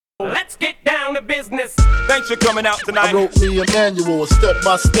Let's get down to business. Thanks for coming out tonight. I wrote me a manual, a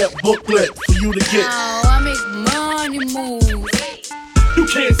step-by-step booklet for you to get. Oh, I make money moves. You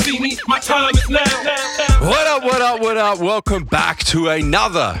can't see me, my time is now. What up? Welcome back to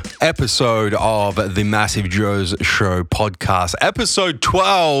another episode of the Massive Joe's Show podcast, episode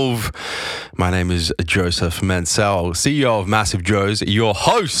 12. My name is Joseph Mansell, CEO of Massive Joe's, your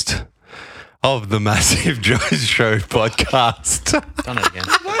host of the Massive Joe's Show podcast. Done it again.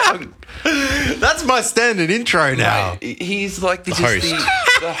 That's my standard intro now. He's like the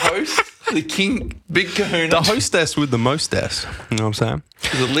host. the king, big kahuna. The hostess with the mostess. You know what I'm saying?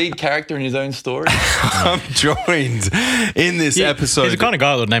 He's the lead character in his own story. I'm joined in this episode. He's the kind of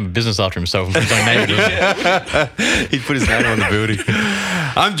guy that would name a business after himself and put his own name to it. He put his name on the building.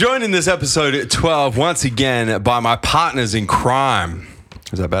 I'm joined in this episode at 12 once again by my partners in crime.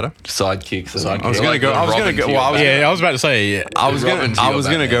 Is that better? Sidekicks. I was going to go. I was about to say. I was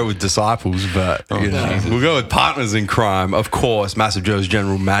going to go with disciples, but we'll go with partners in crime. Of course, Massive Joe's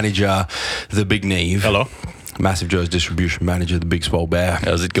general manager, the Big Neve. Hello. Massive Joe's distribution manager, the Big Swole Bear.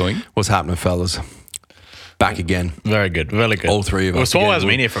 How's it going? What's happening, fellas? Back again. Very good. Really good. All three of us. Well, Swole again. hasn't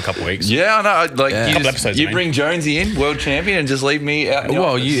been here for a couple of weeks. Yeah, I know. Like Yeah. you, Couple episodes, you mate. bring Jonesy in, world champion, and just leave me out. In the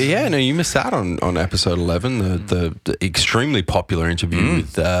Well, office. you missed out on episode 11, the extremely popular interview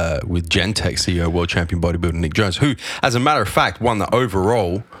with Gentech CEO, world champion bodybuilder Nick Jones, who, as a matter of fact, won the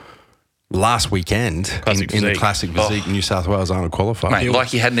overall last weekend Classic in the Physique. Classic Physique New South Wales Arnold qualifier. Mate, like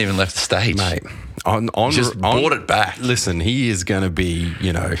he hadn't even left the stage. Mate, Brought it back. Listen, he is going to be,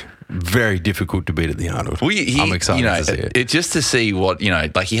 very difficult to beat at the Arnold. Well, I'm excited to see it. Just to see what,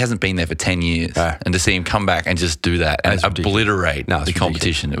 like he hasn't been there for 10 years and to see him come back and just do that and That's ridiculous. obliterate No, it's the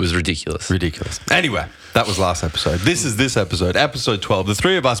competition. It was ridiculous. Ridiculous. Anyway, that was last episode. This is this episode, episode 12. The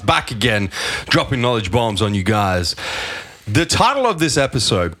three of us back again, dropping knowledge bombs on you guys. The title of this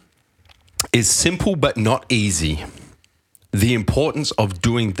episode is Simple But Not Easy. The importance of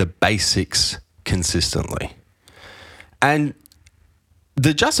doing the basics consistently. And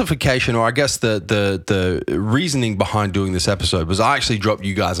the justification, or I guess the reasoning behind doing this episode was I actually dropped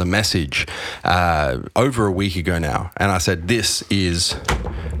you guys a message over a week ago now. And I said, this is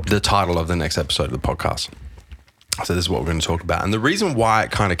the title of the next episode of the podcast. So this is what we're going to talk about. And the reason why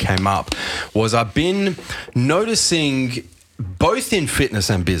it kind of came up was I've been noticing both in fitness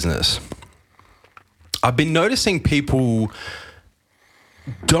and business, I've been noticing people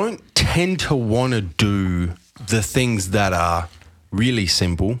don't tend to want to do the things that are really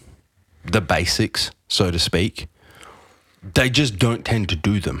simple, the basics, so to speak. They just don't tend to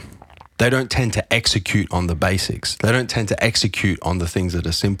do them. They don't tend to execute on the basics. They don't tend to execute on the things that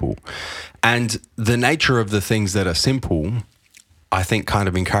are simple. And the nature of the things that are simple, I think, kind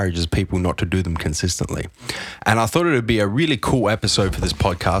of encourages people not to do them consistently. And I thought it would be a really cool episode for this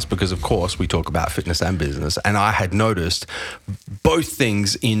podcast because, of course, we talk about fitness and business. And I had noticed both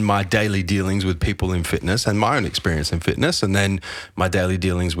things in my daily dealings with people in fitness and my own experience in fitness, and then my daily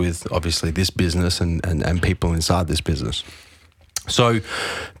dealings with, obviously, this business and people inside this business. So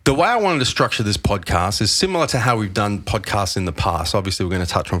the way I wanted to structure this podcast is similar to how we've done podcasts in the past. Obviously, we're going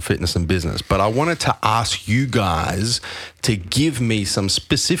to touch on fitness and business, but I wanted to ask you guys to give me some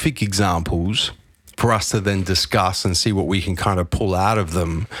specific examples for us to then discuss and see what we can kind of pull out of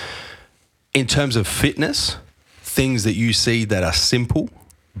them in terms of fitness, things that you see that are simple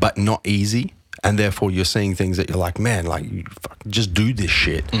but not easy, and therefore you're seeing things that you're like, man, like you just do this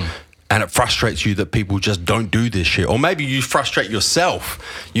shit. And it frustrates you that people just don't do this shit. Or maybe you frustrate yourself.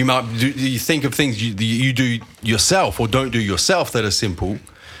 You think of things you do yourself or don't do yourself that are simple.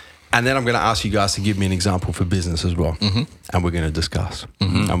 And then I'm going to ask you guys to give me an example for business as well. And we're going to discuss.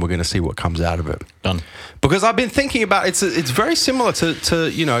 And we're going to see what comes out of it. Done. Because I've been thinking about it's very similar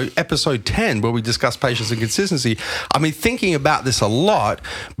to episode 10 where we discussed patience and consistency. I've been thinking about this a lot,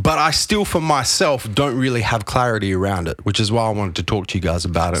 but I still for myself don't really have clarity around it, which is why I wanted to talk to you guys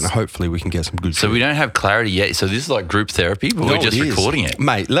about it, and hopefully we can get some good So we don't have clarity yet. So this is like group therapy, but we're just recording it.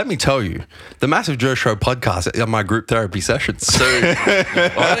 Mate, let me tell you, the Massive Joe Show podcast are my group therapy sessions. So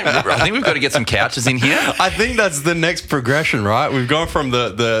I think we've got to get some couches in here. I think that's the next progression, right? We've gone from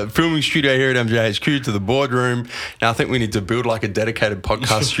the filming studio here at MJHQ to the boardroom. Now I think we need to build like a dedicated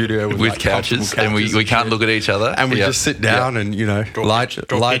podcast studio with like couches, and we can't look at each other, and we just sit down and lie pictures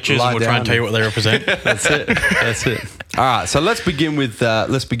down. and we'll try and tell you what they represent. That's it. That's it. All right, so let's begin with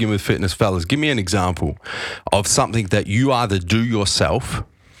fitness, fellas. Give me an example of something that you either do yourself,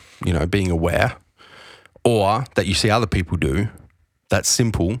 being aware, or that you see other people do. That's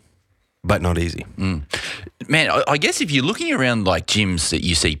simple, but not easy. Man, I guess if you're looking around like gyms that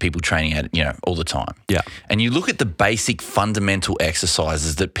you see people training at, all the time. Yeah. And you look at the basic fundamental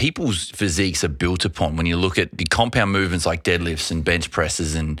exercises that people's physiques are built upon, when you look at the compound movements like deadlifts and bench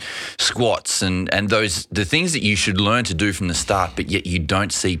presses and squats and the things that you should learn to do from the start, but yet you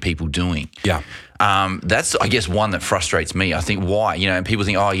don't see people doing. Yeah. That's, I guess, one that frustrates me. I think why, and people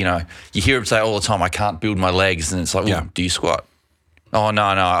think, you hear them say all the time, I can't build my legs. And it's like, well, do you squat? Oh, no,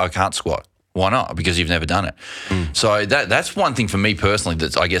 I can't squat. Why not? Because you've never done it. So that's one thing for me personally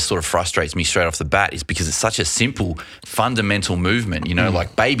that I guess sort of frustrates me straight off the bat, is because it's such a simple, fundamental movement.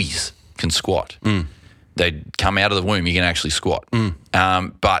 Like babies can squat. They come out of the womb, you can actually squat.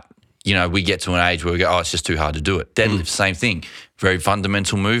 But, we get to an age where we go, it's just too hard to do it. Deadlift, same thing. Very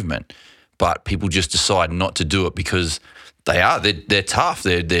fundamental movement. But people just decide not to do it because they're tough.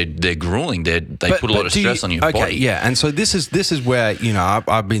 They're grueling. They put a lot of stress on your body. Okay, yeah. And so this is where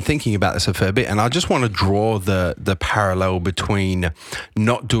I've been thinking about this a fair bit, and I just want to draw the parallel between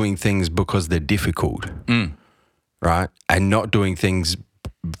not doing things because they're difficult, right, and not doing things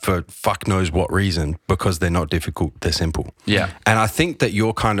for fuck knows what reason because they're not difficult. They're simple. Yeah. And I think that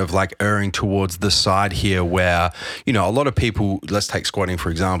you're kind of like erring towards the side here where a lot of people. Let's take squatting for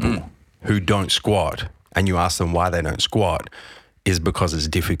example. Who don't squat, and you ask them why they don't squat, is because it's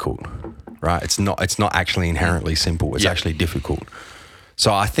difficult, right? It's not actually inherently simple. It's actually difficult.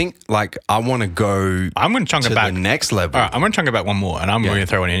 So I think I want to go. I'm going to chunk it back the next level. All right, I'm going to chunk it back one more, and I'm going to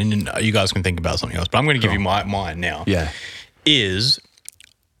throw it in, and you guys can think about something else. But I'm going to give you mine now. Yeah. Is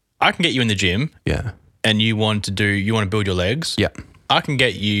I can get you in the gym. Yeah. And you want to build your legs. Yeah. I can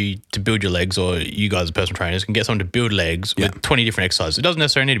get you to build your legs, or you guys as personal trainers can get someone to build legs with 20 different exercises. It doesn't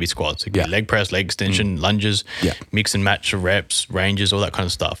necessarily need to be squats. It could be leg press, leg extension, lunges, mix and match of reps, ranges, all that kind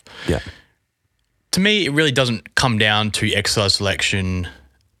of stuff. Yeah. To me, it really doesn't come down to exercise selection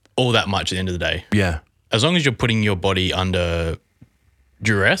all that much at the end of the day. Yeah. As long as you're putting your body under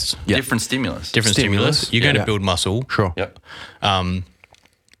duress, Different stimulus. you're going to build muscle. Sure. Yep.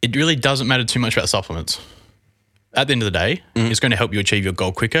 It really doesn't matter too much about supplements. At the end of the day, it's going to help you achieve your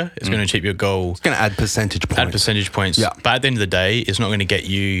goal quicker. It's going to achieve your goal. It's going to add percentage points. Yeah. But at the end of the day, it's not going to get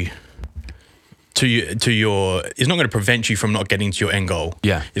you to your. It's not going to prevent you from not getting to your end goal.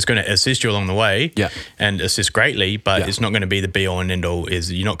 Yeah. It's going to assist you along the way. Yeah. And assist greatly, but it's not going to be the be all and end all.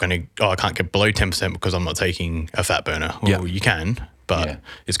 You're not going to. I can't get below 10% because I'm not taking a fat burner. Well, you can, but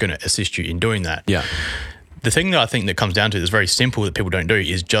it's going to assist you in doing that. Yeah. The thing that I think that comes down to that's very simple that people don't do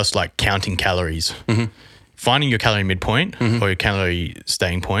is just like counting calories. Finding your calorie midpoint or your calorie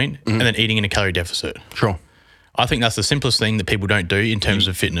staying point, and then eating in a calorie deficit. Sure. I think that's the simplest thing that people don't do in terms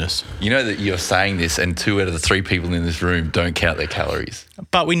of fitness. You know that you're saying this, and 2 out of the 3 people in this room don't count their calories.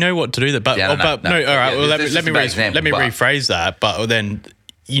 But we know what to do. Let me rephrase that. But then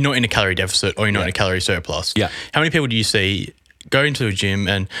you're not in a calorie deficit or you're not in a calorie surplus. Yeah. How many people do you see go into a gym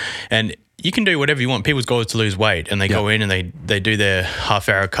and you can do whatever you want. People's goal is to lose weight, and they go in and they do their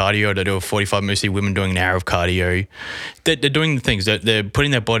half-hour cardio. They do a 45. Mostly women doing an hour of cardio. They're doing the things. They're putting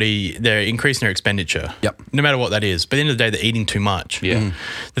their body. They're increasing their expenditure. Yep. No matter what that is. But at the end of the day, they're eating too much. Yeah.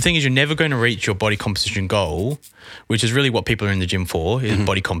 The thing is, you're never going to reach your body composition goal, which is really what people are in the gym for, is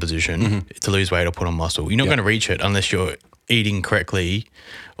body composition, to lose weight or put on muscle. You're not going to reach it unless you're eating correctly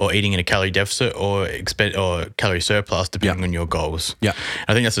or eating in a calorie deficit or calorie surplus, depending on your goals. Yeah.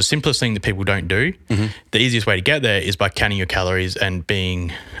 I think that's the simplest thing that people don't do. The easiest way to get there is by counting your calories and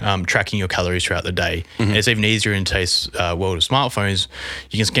tracking your calories throughout the day. And it's even easier in today's world of smartphones.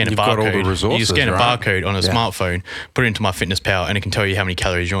 You can scan a got all the barcode. resources, You can scan a right? barcode on a smartphone, put it into MyFitnessPal, and it can tell you how many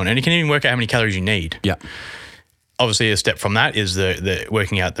calories you're on. And it can even work out how many calories you need. Yeah. Obviously, a step from that is the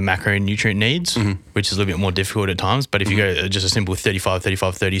working out the macronutrient needs, which is a little bit more difficult at times. But if you go just a simple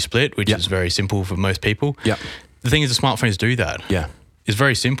 35-35-30 split, which is very simple for most people, the thing is the smartphones do that. Yeah. It's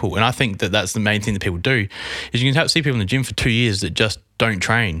very simple. And I think that that's the main thing that people do is you can see people in the gym for 2 years that just don't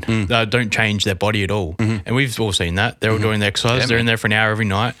train, don't change their body at all. And we've all seen that. They're all doing the exercise. They're in there for an hour every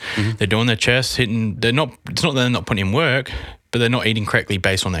night. They're doing their chest, hitting. It's not that they're not putting in work, but they're not eating correctly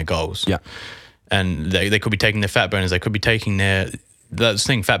based on their goals. Yeah. And they could be taking their fat burners. They could be taking that's the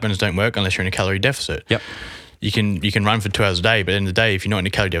thing. Fat burners don't work unless you're in a calorie deficit. Yep. You can run for 2 hours a day, but at the end of the day, if you're not in a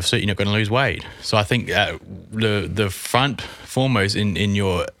calorie deficit, you're not going to lose weight. So I think the front foremost in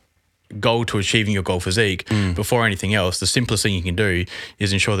your goal to achieving your goal physique, before anything else, the simplest thing you can do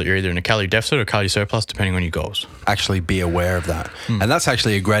is ensure that you're either in a calorie deficit or calorie surplus, depending on your goals. Actually be aware of that. And that's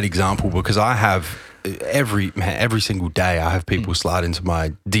actually a great example because I have every single day I have people slide into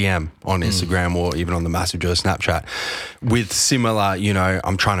my DM on Instagram or even on the Massive Joe Snapchat with similar,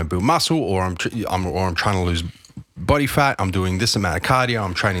 I'm trying to build muscle or I'm trying to lose body fat. I'm doing this amount of cardio.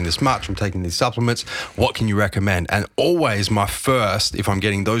 I'm training this much. I'm taking these supplements. What can you recommend? And always my first, if I'm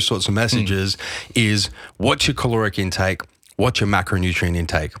getting those sorts of messages, is what's your caloric intake? What's your macronutrient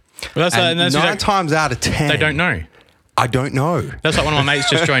intake? Well, that's and that's 9 times out of 10, they don't know. I don't know. That's like one of my mates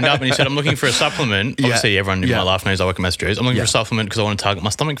just joined up and he said, I'm looking for a supplement. Yeah. Obviously, everyone in Yeah. my life knows I work at Messages. I'm looking for a supplement because I want to target my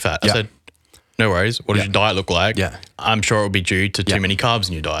stomach fat. I Yeah. said, no worries. What does Yeah. your diet look like? Yeah. I'm sure it will be due to too many carbs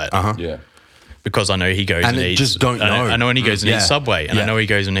in your diet. Yeah. Because I know he goes and they eats. just don't know. I know when he goes and Yeah. eats Subway, and Yeah. I know he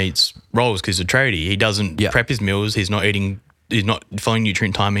goes and eats rolls because he's a tradie. He doesn't Yeah. prep his meals. He's not eating. He's not following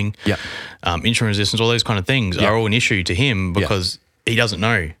nutrient timing. Yeah. Insulin resistance, all those kind of things Yeah. are all an issue to him because he doesn't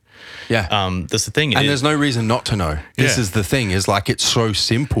know. Yeah. That's the thing. And there's no reason not to know. This Yeah. is the thing, is like it's so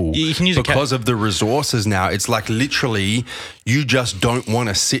simple. You can use a because of the resources now. It's like literally you just don't want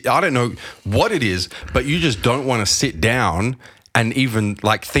to sit. I don't know what it is, but you just don't want to sit down and even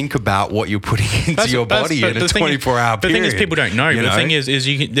like think about what you're putting into your body in a 24-hour period. The thing is, people don't know. you The thing is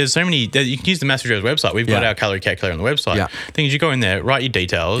there's so many. You can use the Master Joe's website. We've got Yeah. our calorie calculator on the website. Yeah. The thing is, you go in there, write your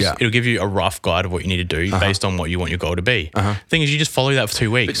details. Yeah. It'll give you a rough guide of what you need to do based on what you want your goal to be. The thing is, you just follow that for 2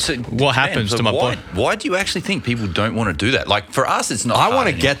 weeks. So, What happens so to my why, body? Why do you actually think people don't want to do that? Like for us, it's not. I hard wanna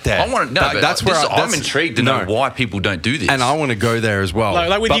anymore. get there. I want to. No, but That's where I'm that's- intrigued to no. know why people don't do this. And I want to go there as well.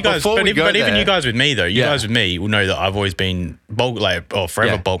 Like with But you guys, before but, we even, go but even there- you guys with me though, you Yeah. guys with me will know that I've always been bulk,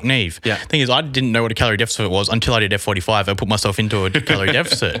 forever Yeah. bulk Neve. Yeah. Thing is, I didn't know what a calorie deficit was until I did F45. I put myself into a calorie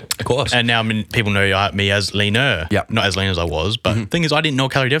deficit. Of course. And now people know me as leaner. Yeah. Not as lean as I was, but the thing is, I didn't know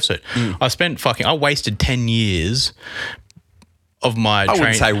calorie deficit. I wasted 10 years of my I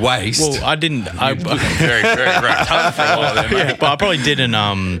wouldn't say waste. Well, I didn't. very, very, very tough for a while there, mate. Yeah, but I probably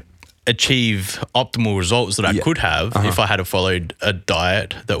didn't achieve optimal results that I could have if I had followed a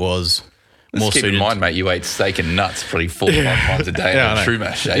diet that was more Just keep suited. in mind, mate, you ate steak and nuts probably 4 or 5 times a day Yeah, in I a know. true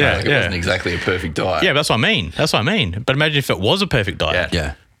mash shape. Yeah, Like it yeah. wasn't exactly a perfect diet. Yeah, but that's what I mean. But imagine if it was a perfect diet.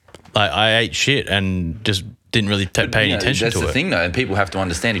 Yeah. Like I ate shit and just didn't really pay any You know, attention that's to the it. thing, though, and people have to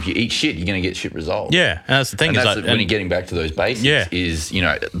understand if you eat shit, you're going to get shit results. Yeah, and that's the thing. And is that's like, when you're getting back to those basics. Yeah. Is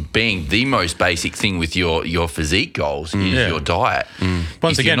being the most basic thing with your physique goals is Yeah. your diet.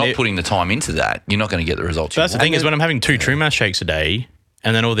 Once if again, you're not putting the time into that, you're not going to get the results. But that's you the want. thing is when I'm having 2 True Mass shakes a day,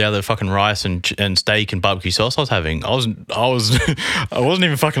 and then all the other fucking rice and steak and barbecue sauce I was having, I wasn't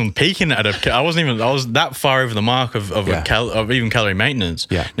even fucking peaking at it. I was that far over the mark of even calorie maintenance.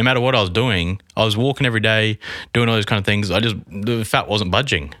 Yeah. No matter what I was doing, I was walking every day, doing all those kind of things. The fat wasn't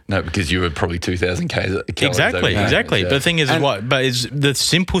budging. No, because you were probably 2,000 calories. Exactly. Yeah. But the thing is, it's the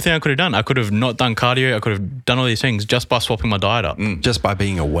simple thing I could have done. I could have not done cardio. I could have done all these things just by swapping my diet up. just by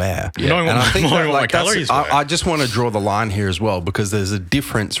being aware. Knowing what And I think knowing that, what my like, that's- calories were. I just want to draw the line here as well, because there's a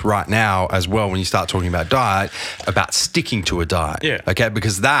difference right now as well when you start talking about diet, about sticking to a diet. Yeah. Okay.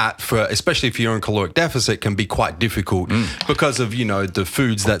 Because that, especially if you're in caloric deficit, can be quite difficult because of the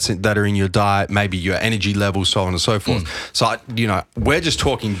foods that are in your diet, maybe your energy levels, so on and so forth. So we're just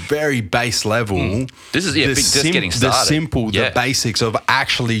talking very base level. This is just getting started. The simple, Yeah. the basics of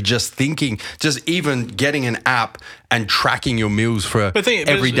actually just thinking, just even getting an app and tracking your meals for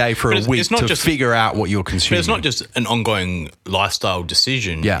every day for a week to figure out what you're consuming. But it's not just an ongoing lifestyle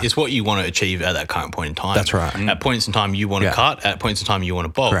decision. Yeah. It's what you want to achieve at that current point in time. That's right. At points in time, you want to Yeah. cut. At points in time, you want to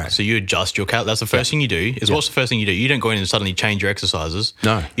bulk. Correct. So you adjust your cal. That's the first thing you do. What's the first thing you do? You don't go in and suddenly change your exercises.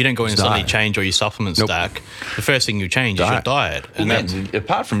 No. You don't go in and It's suddenly diet. change all your supplement Nope. stack. The first thing you change is your diet. Well, man,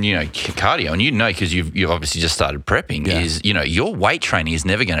 apart from cardio, and because you've obviously just started prepping, Yeah. is your weight training is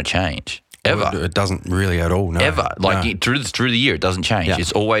never going to change ever. It doesn't really at all. No. Ever No. through the year, it doesn't change. Yeah.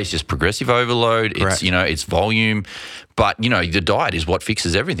 It's always just progressive overload. Correct. It's it's volume, but the diet is what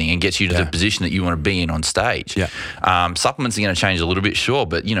fixes everything and gets you to the position that you want to be in on stage. Yeah. Supplements are going to change a little bit, sure,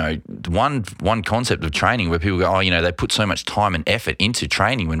 but one concept of training where people go, they put so much time and effort into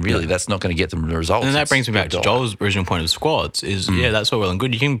training when really that's not going to get them the results. And that It's brings me back to diet. Joel's original point of squats is, that's all well and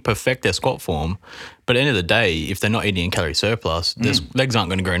good. You can perfect their squat form, but at the end of the day, if they're not eating a calorie surplus, their legs aren't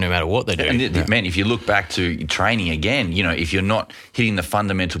going to grow no matter what they do. And man, if you look back to training again, if you're not hitting the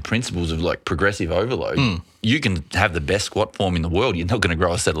fundamental principles of like progressive overload, you can have the best squat form in the world. You're not going to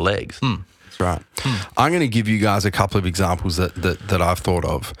grow a set of legs. That's right. I'm going to give you guys a couple of examples that I've thought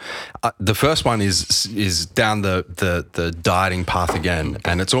of. The first one is down the dieting path again,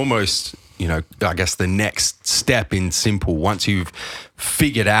 and it's almost I guess the next step in simple. Once you've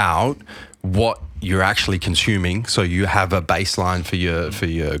figured out what you're actually consuming, so you have a baseline for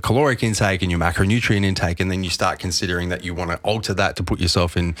your caloric intake and your macronutrient intake, and then you start considering that you want to alter that to put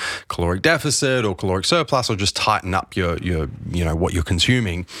yourself in caloric deficit or caloric surplus, or just tighten up your what you're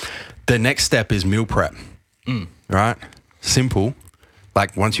consuming. The next step is meal prep. Right? Simple.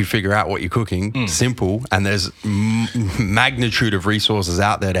 Like once you figure out what you're cooking, simple, and there's magnitude of resources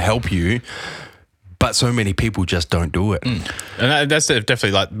out there to help you. But so many people just don't do it. And that's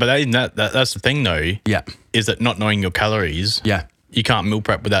definitely like, but that's the thing though. Yeah. Is that not knowing your calories? Yeah. You can't meal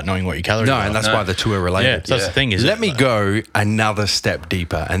prep without knowing what your calories No, are. and that's why the two are related. Yeah, so that's the thing. Let me go another step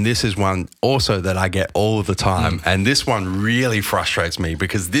deeper. And this is one also that I get all the time. And this one really frustrates me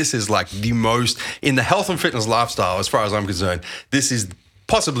because this is like the most, in the health and fitness lifestyle, as far as I'm concerned, this is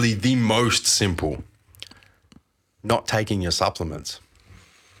possibly the most simple. Not taking your supplements.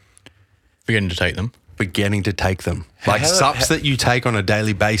 Forgetting to take them. Forgetting to take them. Like sups that you take on a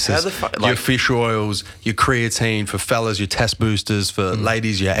daily basis. Your fish oils, your creatine for fellas, your test boosters for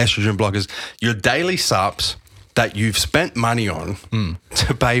ladies, your estrogen blockers, your daily sups that you've spent money on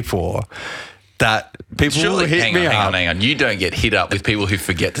to pay for, that people will hit me up. Hang on. You don't get hit up with people who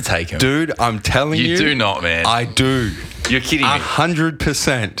forget to take them. Dude, I'm telling you. You do not, man. I do. You're kidding me.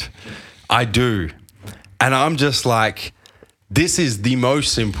 100%. I do. And I'm just like, this is the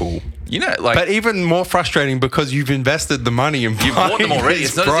most simple. You know, like, but even more frustrating because you've invested the money in you've bought them already. These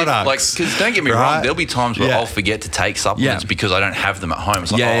It's not products, as if, like, because don't get me wrong, there'll be times where I'll forget to take supplements because I don't have them at home.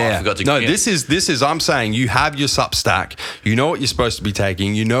 It's like, I forgot to. No, this is. I'm saying you have your sup stack. You know what you're supposed to be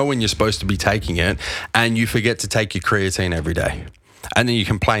taking. You know when you're supposed to be taking it, and you forget to take your creatine every day. And then you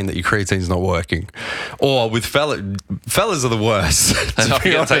complain that your creatine's not working. Or with fellas are the worst. I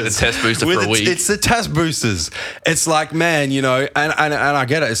forget to take the test booster for a week. It's the test boosters. It's like, man, you know, and I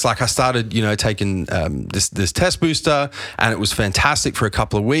get it. It's like I started, you know, taking this test booster, and it was fantastic for a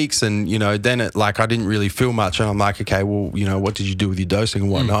couple of weeks. And, you know, then it like I didn't really feel much. And I'm like, okay, well, you know, what did you do with your dosing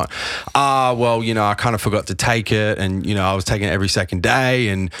and whatnot? Well, you know, I kind of forgot to take it. And, you know, I was taking it every second day.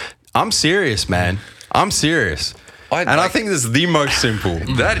 And I'm serious, man. I'm serious. I think this is the most simple.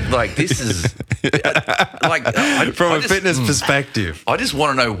 This is from a fitness perspective. I just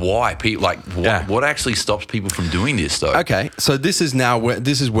want to know why people what actually stops people from doing this though. Okay, so this is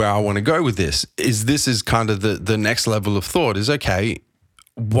where I want to go with this. This is kind of the next level of thought. Is okay.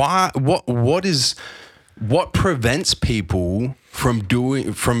 What prevents people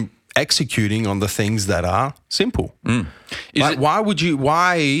from executing on the things that are simple? Why would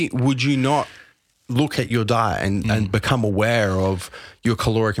you not look at your diet and become aware of your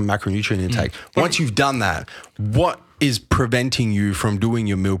caloric and macronutrient intake? Once you've done that, what is preventing you from doing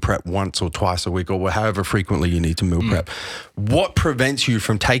your meal prep once or twice a week or however frequently you need to meal prep? What prevents you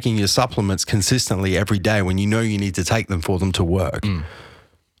from taking your supplements consistently every day when you know you need to take them for them to work?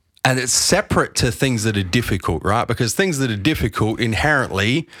 And it's separate to things that are difficult, right? Because things that are difficult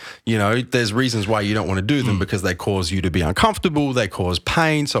inherently, you know, there's reasons why you don't want to do them because they cause you to be uncomfortable, they cause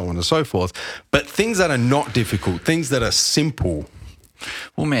pain, so on and so forth. But things that are not difficult, things that are simple,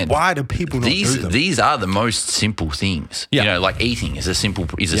 well, man, why do people not do them? These are the most simple things. Yeah. You know, like eating is a simple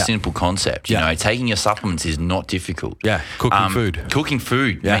concept. You know, taking your supplements is not difficult. Yeah, cooking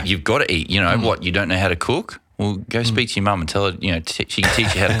food. Mate, you've got to eat. You know what? You don't know how to cook? Well, go speak to your mum and tell her, you know, she can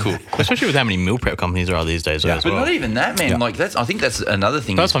teach you how to cook. Especially with how many meal prep companies there are these days. But not even that, man. Like I think that's another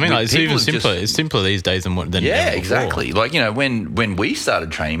thing. That's what I mean. Like, it's even simpler. It's simpler these days than exactly. Like, you know, when we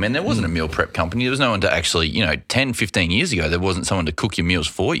started training, man, there wasn't a meal prep company. There was no one to actually, you know, 10, 15 years ago, there wasn't someone to cook your meals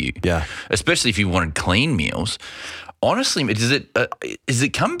for you. Yeah. Especially if you wanted clean meals. Honestly, does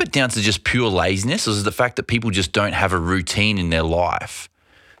it come down to just pure laziness, or is it the fact that people just don't have a routine in their life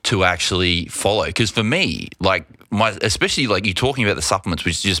to actually follow? Because for me, like especially like you talking about the supplements,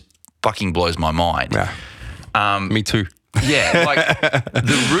 which just fucking blows my mind. Yeah. Me too. Yeah,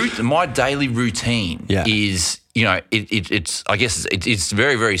 like my daily routine is, you know, it's I guess it's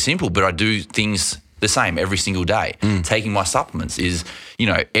very, very simple, but I do things the same every single day. Taking my supplements is, you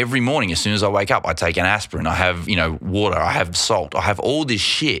know, every morning as soon as I wake up, I take an aspirin, I have, you know, water, I have salt, I have all this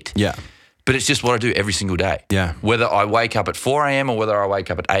shit. Yeah. But it's just what I do every single day. Yeah. Whether I wake up at 4 a.m. or whether I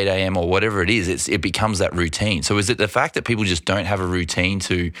wake up at 8 a.m. or whatever it is, it becomes that routine. So is it the fact that people just don't have a routine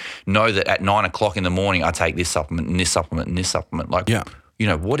to know that at 9 o'clock in the morning I take this supplement and this supplement and this supplement? Like, you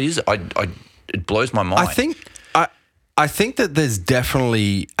know, what is it? It blows my mind. I think that there's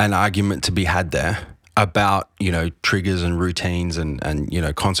definitely an argument to be had there about, you know, triggers and routines and, you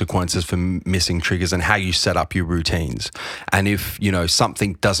know, consequences for missing triggers and how you set up your routines. And if, you know,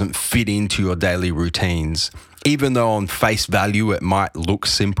 something doesn't fit into your daily routines, even though on face value it might look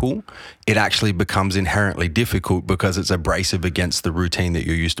simple, it actually becomes inherently difficult because it's abrasive against the routine that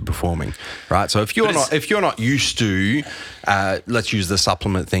you're used to performing, right? So if you're not used to, let's use the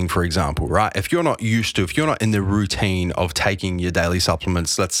supplement thing for example, right? If you're not in the routine of taking your daily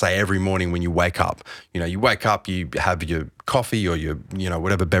supplements, let's say every morning when you wake up, you know, you have your coffee or your, you know,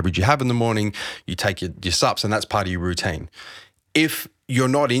 whatever beverage you have in the morning, you take your sups and that's part of your routine. if you're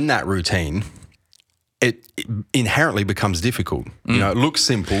not in that routine, it inherently becomes difficult. You know, it looks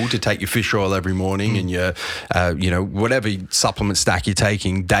simple to take your fish oil every morning and your, whatever supplement stack you're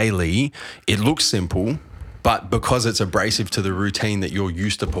taking daily. It looks simple, but because it's abrasive to the routine that you're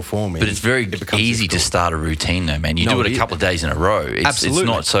used to performing. But it's very becomes easy to difficult. start a routine, though, man. You do it a couple of days in a row. It's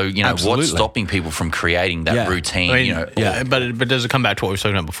not so. Absolutely. What's stopping people from creating that routine? I mean, but does it come back to what we were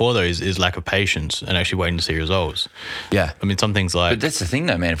talking about before, though, is lack of patience and actually waiting to see results? Yeah. I mean, some things like... But that's the thing,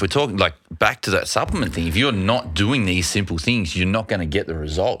 though, man. If we're talking like back to that supplement thing, if you're not doing these simple things, you're not going to get the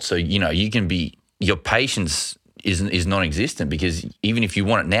results. So, you can be, your patience is non-existent, because even if you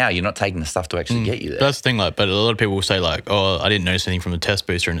want it now, you're not taking the stuff to actually get you there. That's the thing, but a lot of people will say oh, I didn't notice anything from the test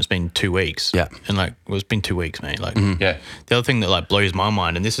booster and it's been 2 weeks. Yeah. And it's been 2 weeks, mate. Yeah. The other thing that blows my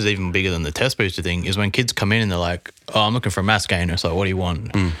mind, and this is even bigger than the test booster thing, is when kids come in and they're like, oh, I'm looking for a mass gainer. It's like, what do you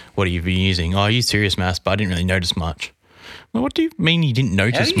want? What have you been using? Oh, I use Serious Mass, but I didn't really notice much. Well, what do you mean you didn't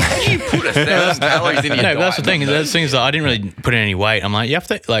notice much? How do you put 1,000 calories in your diet? No, but that's the thing. That's the thing is that I didn't really put in any weight. I'm like, you have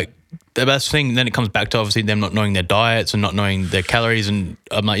to that's the thing. Then it comes back to obviously them not knowing their diets and not knowing their calories. And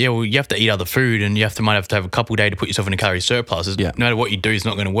I'm like, you have to eat other food, and might have to have a couple of days to put yourself in a calorie surplus. No matter what you do, it's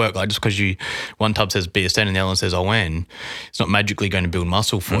not going to work. Like, just because one tub says BSN and the other one says ON, it's not magically going to build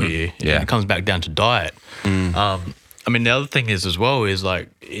muscle for you. Yeah. And it comes back down to diet. I mean, the other thing is as well is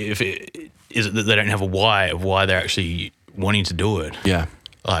is it that they don't have a why of why they're actually wanting to do it. Yeah.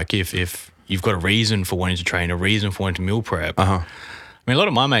 Like if you've got a reason for wanting to train, a reason for wanting to meal prep. I mean, a lot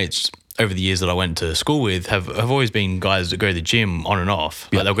of my mates over the years that I went to school with have always been guys that go to the gym on and off.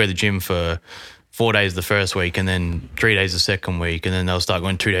 Like they'll go to the gym for 4 days the first week, and then 3 days the second week, and then they'll start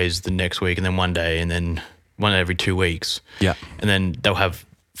going 2 days the next week, and then 1 day, and then 1 day every 2 weeks. Yeah. And then they'll have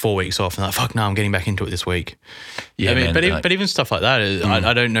 4 weeks off, and like, fuck no, I'm getting back into it this week. Yeah, I mean, man, but even stuff like that,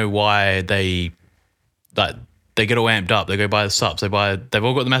 I don't know why they get all amped up. They go buy the sups. They've all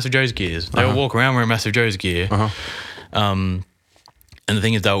got the Massive Joe's gears. They all walk around wearing Massive Joe's gear. And the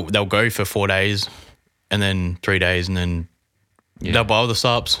thing is, they'll go for 4 days, and then 3 days, and then they'll buy all the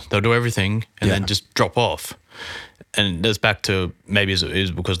sups. They'll do everything, and then just drop off. And that's back to maybe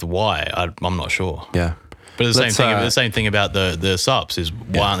is because the why. I'm not sure. Yeah. But the same thing about the sups is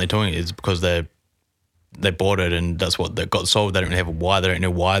why aren't they doing it? It's because they bought it, and that's what they got sold. They don't really have a why. They don't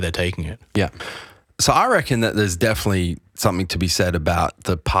know why they're taking it. Yeah. So I reckon that there's definitely something to be said about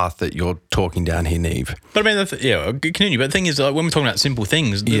the path that you're talking down here, Neve. But I mean, continue. But the thing is, when we're talking about simple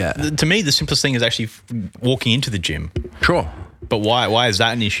things, to me, the simplest thing is actually walking into the gym. Sure. But why is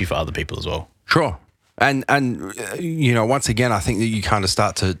that an issue for other people as well? Sure. And once again, I think that you kind of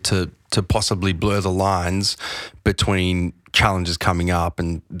start to possibly blur the lines between challenges coming up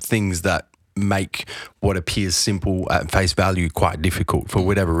and things that make what appears simple at face value quite difficult for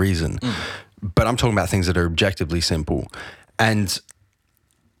whatever reason. But I'm talking about things that are objectively simple. And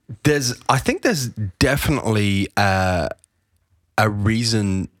I think there's definitely a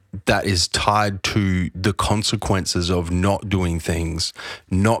reason that is tied to the consequences of not doing things,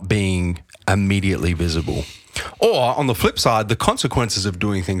 not being immediately visible. Or on the flip side, the consequences of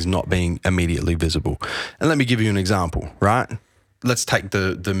doing things not being immediately visible. And let me give you an example, right? Let's take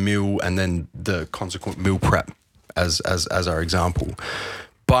the meal and then the consequent meal prep as our example.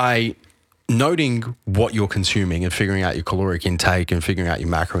 By noting what you're consuming and figuring out your caloric intake and figuring out your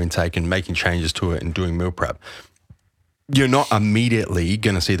macro intake and making changes to it and doing meal prep, you're not immediately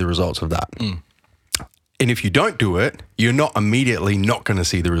going to see the results of that. And if you don't do it, you're not immediately not going to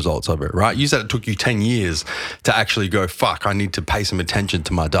see the results of it, right? You said it took you 10 years to actually go, fuck, I need to pay some attention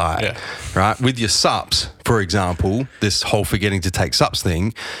to my diet, right? With your sups, for example, this whole forgetting to take sups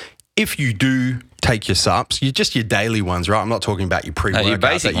thing, if you do take your sups, you're just your daily ones, right? I'm not talking about your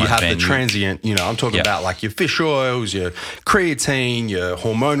pre-workout that you have the transient, I'm talking about like your fish oils, your creatine, your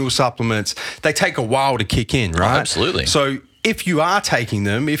hormonal supplements. They take a while to kick in, right? Oh, absolutely. So if you are taking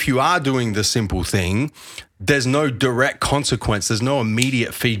them, if you are doing the simple thing, there's no direct consequence. There's no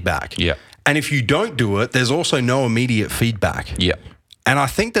immediate feedback. Yeah. And if you don't do it, there's also no immediate feedback. Yeah. And I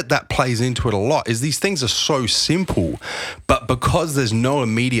think that plays into it a lot, is these things are so simple, but because there's no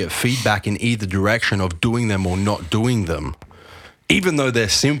immediate feedback in either direction of doing them or not doing them, even though they're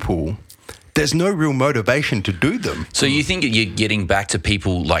simple, there's no real motivation to do them. So you think you're getting back to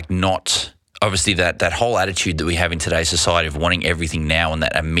people like not, obviously that whole attitude that we have in today's society of wanting everything now and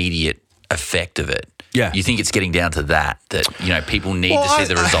that immediate effect of it. Yeah. You think it's getting down to that people need to see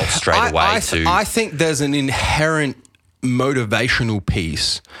the results straight away I think there's an inherent motivational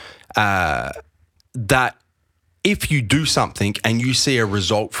piece that if you do something and you see a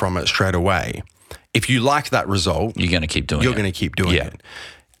result from it straight away, if you like that result, you're going to keep doing it. You're going to keep doing it.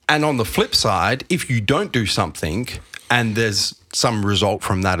 And on the flip side, if you don't do something and there's some result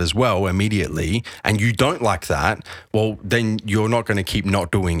from that as well immediately, and you don't like that, well, then you're not going to keep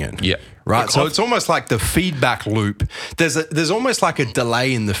not doing it. Yeah. Right. So it's almost like the feedback loop. There's almost like a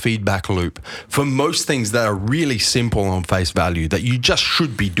delay in the feedback loop for most things that are really simple on face value that you just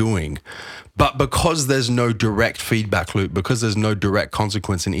should be doing. But because there's no direct feedback loop, because there's no direct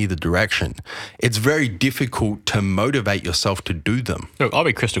consequence in either direction, it's very difficult to motivate yourself to do them. Look, I'll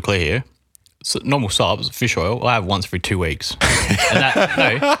be crystal clear here. So normal subs, fish oil, I have once every 2 weeks.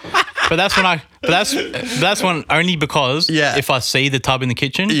 But that's when only because if I see the tub in the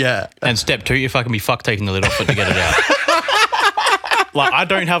kitchen, and step 2, if I can be fuck taking the lid off it to get it out. Like, I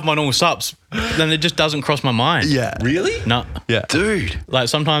don't have my normal subs, then it just doesn't cross my mind. Yeah. Really? No. Yeah. Dude. Like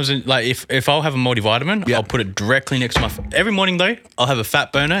sometimes, like if I'll have a multivitamin, I'll put it directly next to my. Every morning though, I'll have a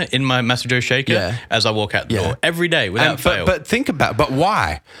fat burner in my Master Joe shaker as I walk out the door every day without fail. But think about, but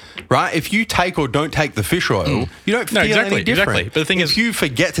why, right? If you take or don't take the fish oil, you don't feel any different. Exactly. But the thing is, if you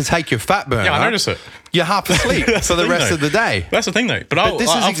forget to take your fat burner, I notice it. You're half asleep for the rest of the day. That's the thing though. But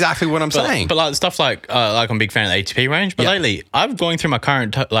this is exactly what I'm saying. But like stuff like I'm a big fan of the ATP range. But lately, I've going through my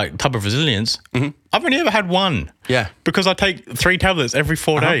current tub of resilience. I've only ever had one. Yeah. Because I take 3 tablets every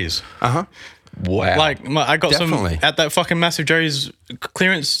 4 days. Wow. Like I got Definitely. some at that fucking Massive Joe's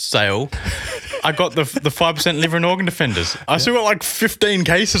clearance sale. I got the 5% liver and organ defenders. I still got like 15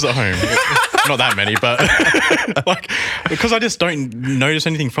 cases at home. Not that many, but like because I just don't notice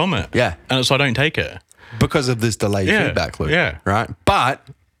anything from it. Yeah. And so I don't take it. Because of this delayed feedback loop. Yeah. Right. But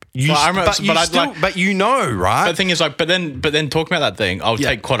you, but you know, right? But the thing is, like, but then talking about that thing, I'll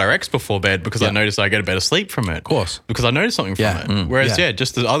take Quad RX before bed because I notice I get a better sleep from it. Of course. Because I notice something from it. Whereas,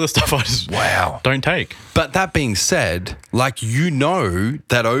 just the other stuff I just don't take. But that being said, like, you know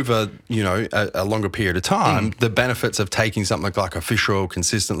that over, you know, a longer period of time, the benefits of taking something like a fish oil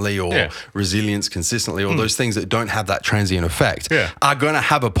consistently or resilience consistently or those things that don't have that transient effect are going to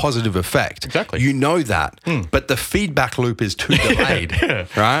have a positive effect. Exactly. You know that. But the feedback loop is too delayed,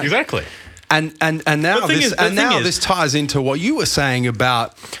 right? Exactly. And now this ties into what you were saying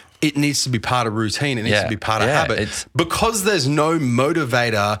about it needs to be part of routine. It needs to be part of habit. Because there's no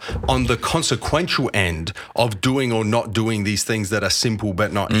motivator on the consequential end of doing or not doing these things that are simple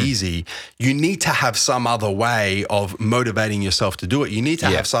but not easy, you need to have some other way of motivating yourself to do it. You need to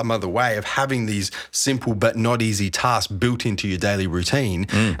have some other way of having these simple but not easy tasks built into your daily routine.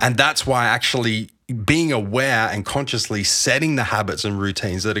 And that's why actually being aware and consciously setting the habits and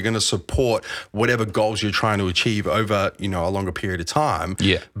routines that are going to support whatever goals you're trying to achieve over, you know, a longer period of time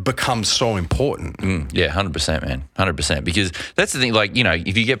becomes so important. 100%, man. 100%. Because that's the thing, like, you know,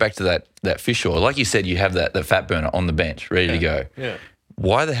 if you get back to that fish oil, like you said, you have that fat burner on the bench ready to go. Yeah.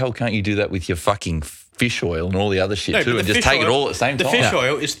 Why the hell can't you do that with your fucking fish oil and all the other shit too and just take it all at the same time? The fish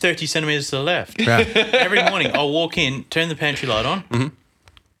oil is 30 centimeters to the left. Every morning I'll walk in, turn the pantry light on,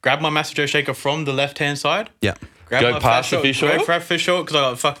 grab my Master Joe shaker from the left-hand side. Yeah. Go past the fish oil? Grab fish oil because I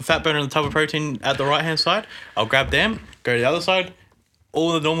got a fucking fat burner and the tub of protein at the right-hand side. I'll grab them, go to the other side,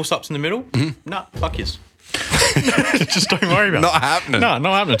 all the normal stuff's in the middle. Nah, fuck yes. Just don't worry about it. Not happening. No,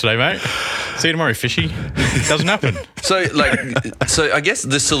 not happening today, mate. See you tomorrow, fishy. Doesn't happen. So I guess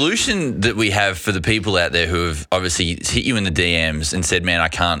the solution that we have for the people out there who have obviously hit you in the DMs and said, man,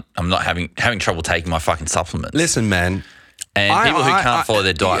 I'm not having trouble taking my fucking supplements. Listen, man. And people who can't follow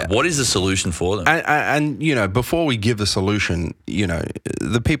their diet, what is the solution for them? And, you know, before we give the solution, you know,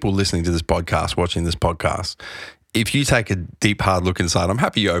 the people listening to this podcast, watching this podcast, if you take a deep, hard look inside, I'm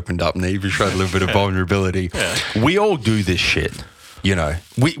happy you opened up, Neve. You showed a little bit of vulnerability. We all do this shit, you know.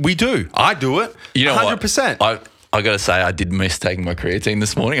 We do. I do it. You know 100%. What? I got to say, I did miss taking my creatine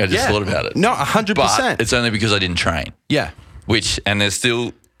this morning. I just thought about it. No, 100%. But it's only because I didn't train. Yeah. And there's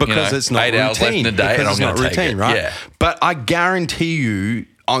still... Because it's not 8 hours left in the day, and I'm going to take it. Right? Yeah. But I guarantee you,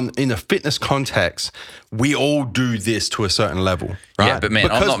 in a fitness context, we all do this to a certain level, right? Yeah, but man,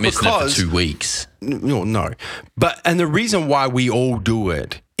 I'm not missing it for 2 weeks. No. And the reason why we all do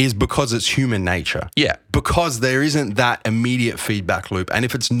it is because it's human nature. Yeah. Because there isn't that immediate feedback loop. And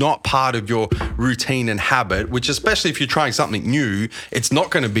if it's not part of your routine and habit, which especially if you're trying something new, it's not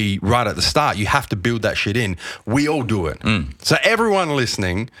going to be right at the start. You have to build that shit in. We all do it. So everyone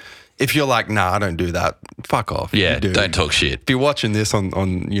listening, if you're like, nah, I don't do that, fuck off. Yeah, don't talk shit. If you're watching this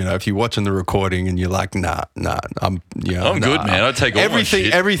on you know, if you're watching the recording and you're like, nah, I'm good, man. I take all my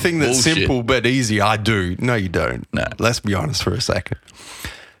shit. Everything that's Bullshit. simple but easy, I do. No, you don't. No. Let's be honest for a second.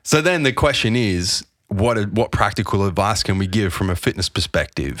 So then the question is, what practical advice can we give from a fitness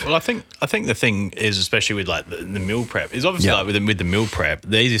perspective? Well, I think the thing is, especially with like the meal prep, is obviously like with the meal prep,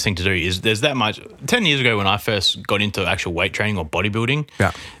 the easiest thing to do is there's that much. 10 years ago when I first got into actual weight training or bodybuilding,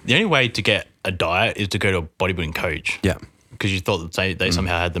 the only way to get a diet is to go to a bodybuilding coach. Yeah. because you thought that they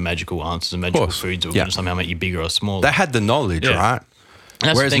somehow had the magical answers and magical foods that were going to somehow make you bigger or smaller. They had the knowledge, right?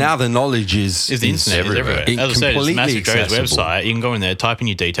 That's Whereas now the knowledge is the internet is everywhere. As I said, it's Master Joe's accessible. website. You can go in there, type in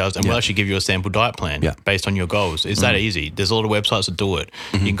your details, and we'll actually give you a sample diet plan based on your goals. It's that easy. There's a lot of websites that do it.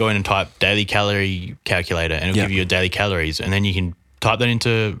 You can go in and type daily calorie calculator, and it'll give you your daily calories, and then you can type that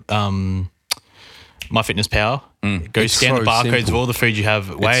into MyFitnessPal. Go It's scan the so barcodes simple. of all the food you have,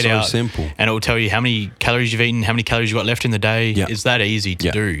 weigh it so out, simple. and it will tell you how many calories you've eaten, how many calories you got left in the day. Yeah. It's that easy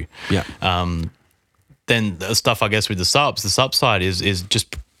to do. Yeah. Then the stuff, I guess, with the sub side is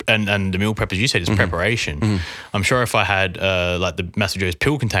just and the meal prep, as you said, is preparation. I'm sure if I had like the Master Joe's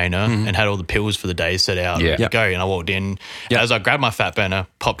pill container and had all the pills for the day set out, ready to go, and I walked in, as I grabbed my fat burner,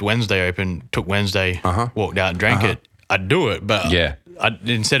 popped Wednesday open, took Wednesday, walked out and drank it, I'd do it. But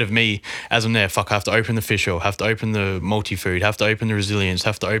instead of me, as I'm there, I have to open the fish oil, have to open the multi-food, have to open the resilience,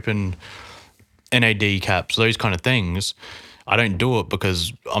 have to open NAD caps, those kind of things. I don't do it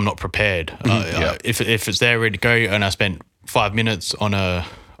because I'm not prepared. If it's there ready to go and I spent 5 minutes on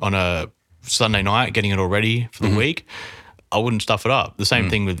a Sunday night getting it all ready for the week, I wouldn't stuff it up. The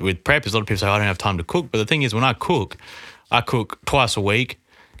same thing with prep is a lot of people say, I don't have time to cook. But the thing is, when I cook twice a week,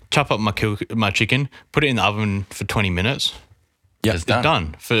 chop up my chicken, put it in the oven for 20 minutes. Yeah, It's It's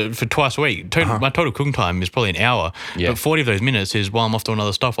done for twice a week. My total cooking time is probably an hour, but 40 of those minutes is while I'm off doing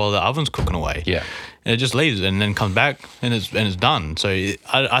other stuff while the oven's cooking away. Yeah. And it just leaves and then comes back and it's done. So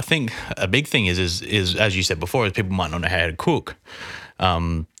I think a big thing is as you said before, is people might not know how to cook.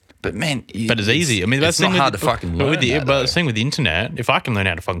 But man, But it's easy. I mean, that's it's not hard to fucking learn. But the thing with the internet, if I can learn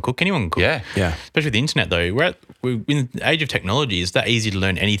how to fucking cook, anyone can cook. Yeah. Yeah. Especially with the internet, though, we're in the age of technology. It's that easy to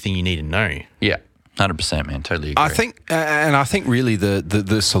learn anything you need to know. Yeah, 100%, man. Totally agree. I think really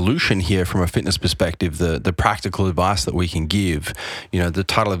the solution here from a fitness perspective, the practical advice that we can give, the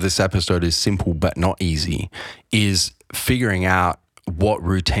title of this episode is Simple But Not Easy, is figuring out what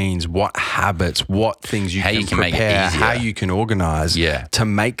routines, what habits, what things you can make it prepare, easier. how you can organize to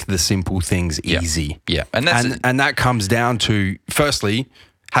make the simple things easy. Yeah. And that's and that comes down to, firstly,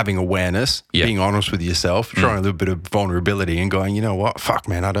 having awareness, Yeah. being honest with yourself, showing a little bit of vulnerability and going, you know what, fuck,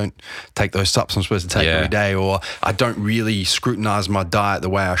 man, I don't take those sups I'm supposed to take every day, or I don't really scrutinize my diet the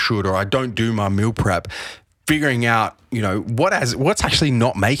way I should, or I don't do my meal prep. Figuring out, what's actually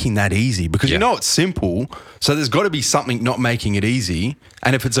not making that easy, because it's simple, so there's got to be something not making it easy.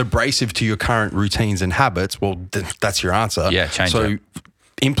 And if it's abrasive to your current routines and habits, well, that's your answer. Yeah, change so it.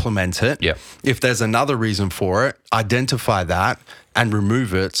 implement it. Yeah. If there's another reason for it, identify that and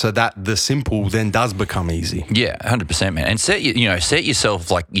remove it, so that the simple then does become easy. Yeah, 100%, man. And set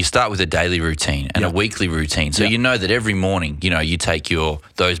yourself, like, you start with a daily routine and a weekly routine. So you know that every morning, you take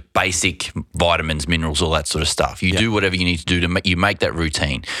those basic vitamins, minerals, all that sort of stuff. You do whatever you need to do you make that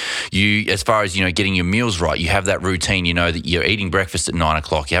routine. You, as far as, getting your meals right, you have that routine, that you're eating breakfast at 9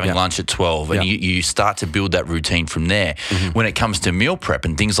 o'clock, you're having lunch at 12, and you start to build that routine from there. When it comes to meal prep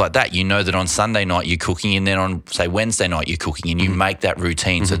and things like that, you know that on Sunday night you're cooking, and then on, say, Wednesday night you're cooking, and you make that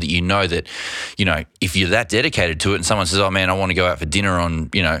routine so that that, if you're that dedicated to it and someone says, oh man, I want to go out for dinner on,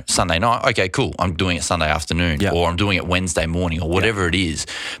 Sunday night. Okay, cool. I'm doing it Sunday afternoon or I'm doing it Wednesday morning or whatever it is.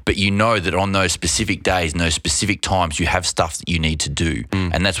 But you know that on those specific days and those specific times, you have stuff that you need to do.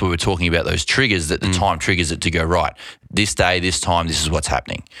 And that's where we're talking about those triggers, that the time triggers it to go, right, this day, this time, this is what's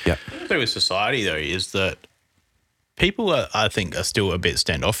happening. Yeah. The thing with society, though, is that people, I think, are still a bit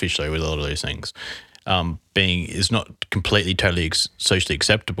standoffish, though, with a lot of those things. Is not completely, totally socially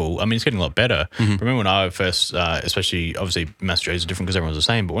acceptable. I mean, it's getting a lot better. Remember when I first, especially, obviously, Master Joe's are different because everyone's the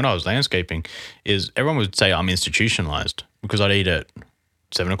same, but when I was landscaping, everyone would say I'm institutionalized because I'd eat at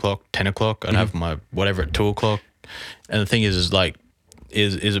 7 o'clock, 10 o'clock, I'd have my whatever at 2 o'clock. And the thing is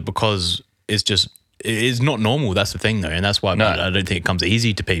it because it's not normal? That's the thing, though. And that's why I don't think it comes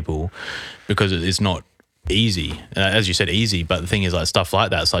easy to people, because it's not easy. As you said, easy, but the thing is, like, stuff like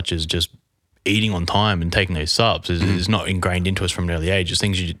that, such as just eating on time and taking those subs is not ingrained into us from an early age. It's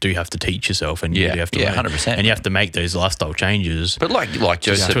things you do have to teach yourself, and you do have to learn. 100%. And you have to make those lifestyle changes. But like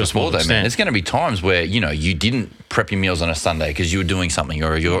Joe said before, though, man, there's going to be times where, you didn't prep your meals on a Sunday because you were doing something,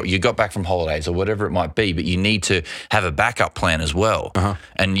 or you got back from holidays or whatever it might be, but you need to have a backup plan as well.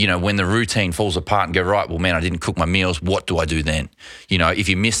 And, when the routine falls apart and go, right, well, man, I didn't cook my meals, what do I do then? If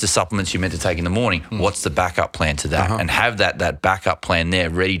you miss the supplements you meant to take in the morning, what's the backup plan to that? And have that backup plan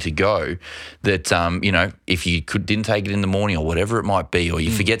there ready to go, that, if you didn't take it in the morning or whatever it might be, or you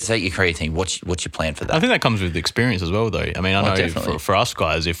forget to take your creatine, what's your plan for that? I think that comes with experience as well, though. I mean, I know for us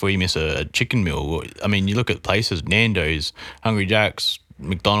guys, if we miss a chicken meal, I mean, you look at places, Nando's, Hungry Jack's,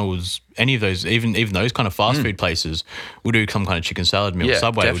 McDonald's, any of those, even those kind of fast food places will do some kind of chicken salad meal.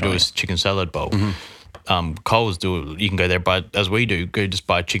 Subway will do a chicken salad bowl. Coles do. You can go there, as we do, go just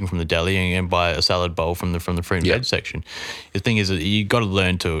buy chicken from the deli and buy a salad bowl from the fruit and veg section. The thing is that you got to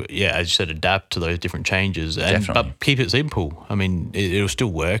learn to, as you said, adapt to those different changes, but keep it simple. I mean, it'll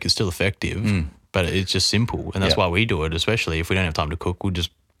still work. It's still effective, but it's just simple, and that's why we do it. Especially if we don't have time to cook, we'll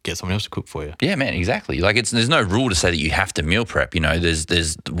just get someone else to cook for you. Yeah, man, exactly. Like there's no rule to say that you have to meal prep. You know,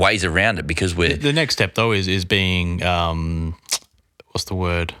 there's ways around it because we're the next step though is being what's the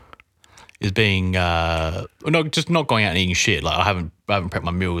word? Is being not going out and eating shit. Like I haven't prepped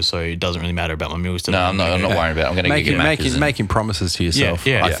my meals, so it doesn't really matter about my meals today. No, I'm not worrying about it. I'm going to get making promises to yourself.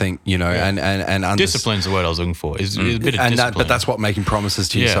 I think and discipline's the word I was looking for. Is a bit of discipline. But that's what making promises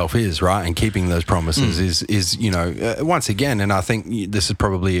to yourself is, right? And keeping those promises is once again. And I think this is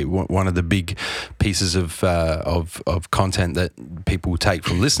probably one of the big pieces of content that people take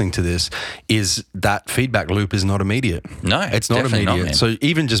from listening to this is that feedback loop is not immediate. No, it's not immediate. Not, so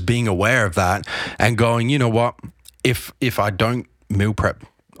even just being aware of that and going, you know what, if I don't meal prep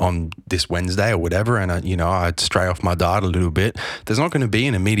on this Wednesday or whatever, and I'd stray off my diet a little bit, there's not going to be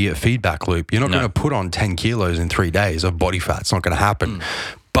an immediate feedback loop. You're not going to put on 10 kilos in 3 days of body fat. It's not going to happen.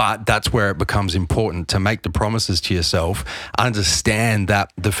 But that's where it becomes important to make the promises to yourself, understand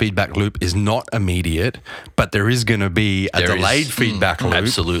that the feedback loop is not immediate, but there is going to be a delayed feedback loop.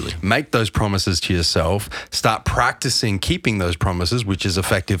 Absolutely. Make those promises to yourself, start practicing keeping those promises, which is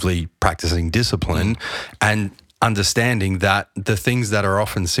effectively practicing discipline, and understanding that the things that are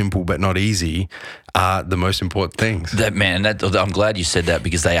often simple but not easy are the most important things. I'm glad you said that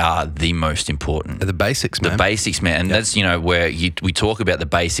because they are the most important. They're the basics, man. The basics, man. And that's, where we talk about the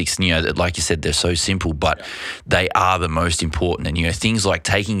basics, like you said, they're so simple, but they are the most important. And, things like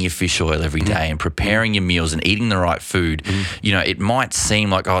taking your fish oil every day and preparing your meals and eating the right food, it might seem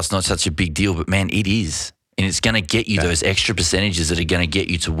like, it's not such a big deal, but, man, it is. And it's going to get you those extra percentages that are going to get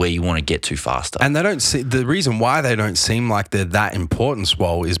you to where you want to get to faster. And the reason why they don't seem like they're that important,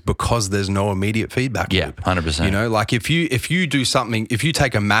 Swole, is because there's no immediate feedback loop. 100%. Like if you do something, if you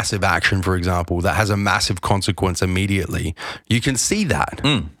take a massive action, for example, that has a massive consequence immediately, you can see that,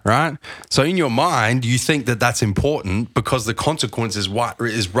 right? So in your mind, you think that that's important because the consequence is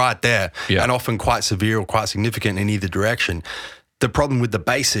right there and often quite severe or quite significant in either direction. The problem with the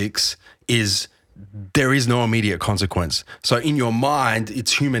basics is there is no immediate consequence. So in your mind,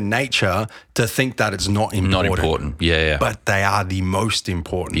 it's human nature to think that it's not important. Not important. Yeah. But they are the most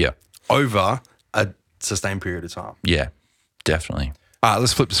important. Yeah. Over a sustained period of time. Yeah, definitely. All right,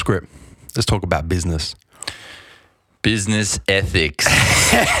 let's flip the script. Let's talk about business. Business ethics.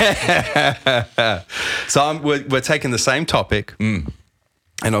 So we're taking the same topic.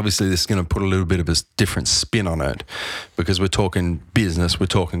 And obviously this is going to put a little bit of a different spin on it because we're talking business, we're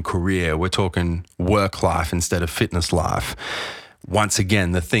talking career, we're talking work life instead of fitness life. Once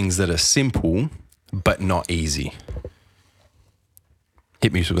again, the things that are simple but not easy.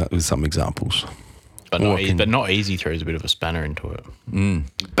 Hit me with some examples. But not easy throws a bit of a spanner into it.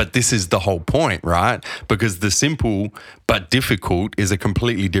 But this is the whole point, right? Because the simple but difficult is a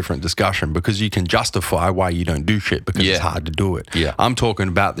completely different discussion because you can justify why you don't do shit because it's hard to do it. Yeah. I'm talking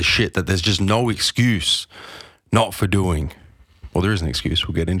about the shit that there's just no excuse not for doing. Well, there is an excuse.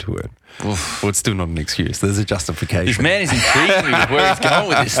 We'll get into it. Well, it's still not an excuse. There's a justification. This man is intriguing me with where he's going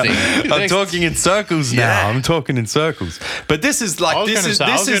with this thing. I'm talking in circles now. I'm talking in circles. But this is like this is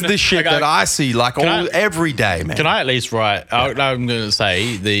the shit that I see every day, man. Can I at least write? I'm going to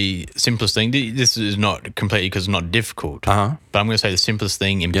say the simplest thing. This is not completely because it's not difficult. But I'm going to say the simplest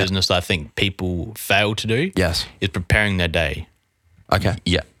thing in business that I think people fail to do. Yes. Is preparing their day. Okay.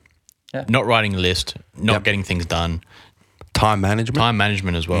 Yeah. Not writing a list. Not getting things done. Time management? Time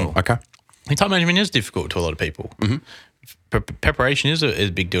management as well. Okay. I think time management is difficult to a lot of people. Preparation is a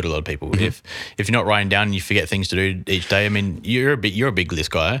big deal to a lot of people. If you're not writing down and you forget things to do each day, I mean, you're a big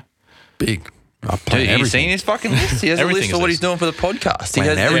list guy. Big. Dude, have you seen his fucking list? He has a list of what he's doing for the podcast. He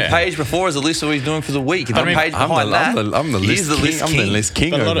has every page before as a list of what he's doing for the week. And one page behind that, I'm the list king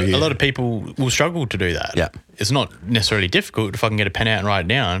but over here. A lot of people will struggle to do that. Yeah. It's not necessarily difficult if I can get a pen out and write it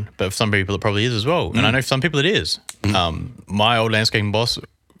down, but for some people it probably is as well. And I know for some people it is. My old landscaping boss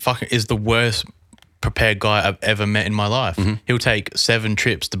is the worst prepared guy I've ever met in my life. He'll take 7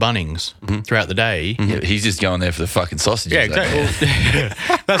 trips to Bunnings throughout the day. Yeah, he's just going there for the fucking sausages. Yeah, exactly.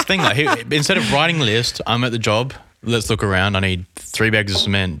 That's the thing. Like, instead of writing a list, I'm at the job. Let's look around. I need 3 bags of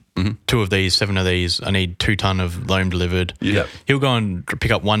cement, 2 of these, 7 of these. I need 2 ton of loam delivered. Yeah. He'll go and pick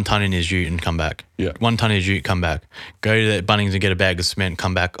up 1 ton in his ute and come back. Yeah. 1 ton in his ute, come back. Go to the Bunnings and get a bag of cement,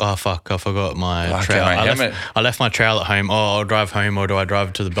 come back. Oh, fuck, I forgot my trowel. I left my trowel at home. Oh, I'll drive home or do I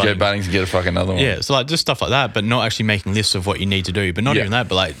drive to the Bunnings? Go to Bunnings and get a fucking another one. Yeah, so like just stuff like that, but not actually making lists of what you need to do. But not even that,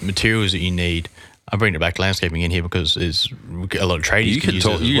 but like materials that you need. I'm bringing it back to landscaping in here because there's a lot of tradies. You can use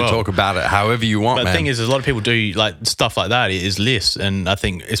talk. it as You can well. talk about it however you want, But man. the thing is, a lot of people do like stuff like that is lists. And I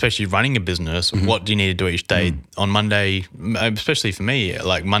think, especially running a business, what do you need to do each day? On Monday, especially for me,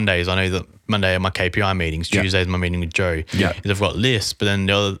 like Mondays, I know that Monday are my KPI meetings, Tuesdays my meeting with Joe. Yeah. I've got lists, but then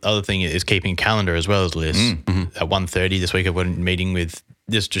the other thing is keeping a calendar as well as lists. At 1:30 this week, I've got a meeting with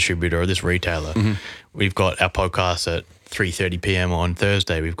this distributor or this retailer. We've got our podcast at 3:30 p.m. on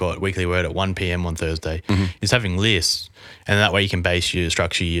Thursday. We've got Weekly Word at 1 p.m. on Thursday. It's having lists, and that way you can base your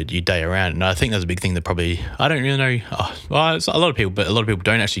structure your day around. And I think that's a big thing that probably I don't really know. Well, it's a lot of people, but a lot of people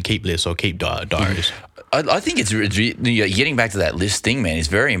don't actually keep lists or keep diaries. I think it's getting back to that list thing, man. Is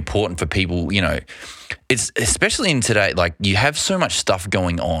very important for people. You know, it's especially in today. Like you have so much stuff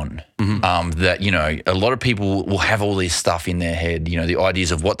going on that you know a lot of people will have all this stuff in their head. You know, the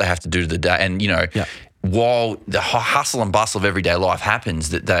ideas of what they have to do to the day, and you know. Yeah. While the hustle and bustle of everyday life happens,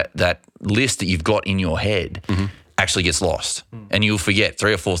 that list that you've got in your head actually gets lost, and you'll forget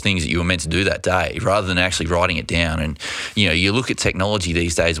 3 or 4 things that you were meant to do that day, rather than actually writing it down. And you know, you look at technology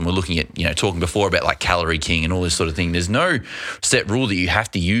these days, and we're looking at talking before about like Calorie King and all this sort of thing. There's no set rule that you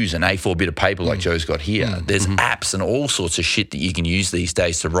have to use an A4 bit of paper like Joe's got here. There's apps and all sorts of shit that you can use these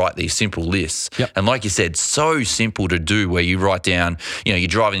days to write these simple lists. Yep. And like you said, so simple to do, where you write down, you're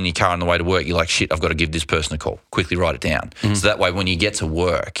driving in your car on the way to work, you're like, shit, I've got to give this person a call. Quickly write it down. So that way when you get to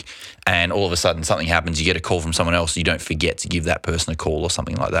work and all of a sudden something happens, you get a call from someone else, you don't forget to give that person a call or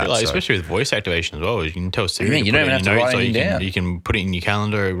something like that. Like, So- especially with voice activation as well. You can tell Siri. Yeah, to you put don't it even in have to your write notes, anything so down. You can put it in your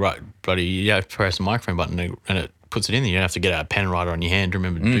calendar, press the microphone button and it puts it in there. You don't have to get out a pen and writer on your hand to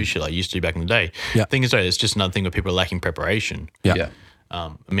remember to do shit like you used to do back in the day. Yeah. Thing is, though, it's just another thing where people are lacking preparation. yeah. I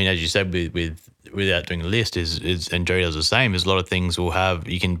mean, as you said, without doing a list, and Joe does the same. There's a lot of things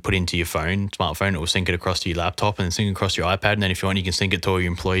you can put into your smartphone. It will sync it across to your laptop and then sync it across to your iPad. And then if you want, you can sync it to all your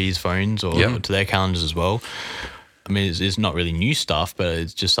employees' phones or to their calendars as well. I mean, it's not really new stuff, but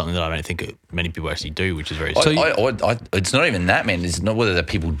it's just something that I don't think many people actually do, which is very. It's not even that, man. It's not whether that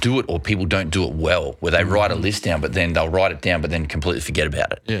people do it or people don't do it well, where they write a list down, but then they'll write it down, but then completely forget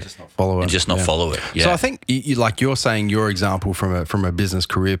about it. Yeah. Follow it And just not follow it. Yeah. So I think, like you're saying, your example from a business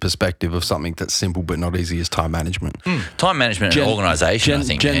career perspective of something that's simple but not easy is time management. Time management and organisation, I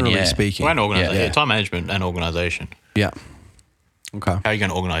think. Generally man, yeah. speaking. And organisation, Yeah. time management and organisation. Yeah. Okay. How are you going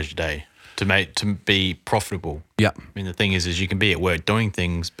to organise your day to be profitable? Yeah. I mean, the thing is you can be at work doing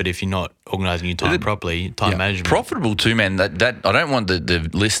things, but if you're not organising your time properly, time management. Profitable too, man. That I don't want the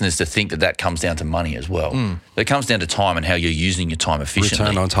listeners to think that comes down to money as well. That comes down to time and how you're using your time efficiently.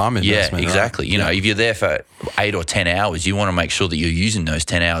 Return on time investment, Yeah, right? exactly. You know, if you're there for 8 or 10 hours, you want to make sure that you're using those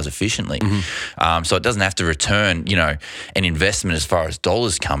 10 hours efficiently. So it doesn't have to return, an investment as far as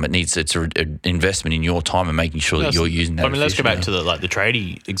dollars come. It's an investment in your time and making sure that you're using that. I mean, let's go back to efficiently. the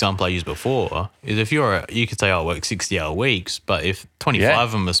tradie example I used before. Is if you could say, I work 60-hour weeks, but if 25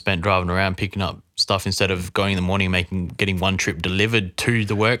 of them are spent driving around picking up stuff instead of going in the morning getting one trip delivered to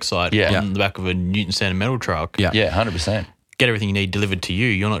the work site on the back of a Newton Standard metal truck. Yeah. Yeah, 100%. Get everything you need delivered to you.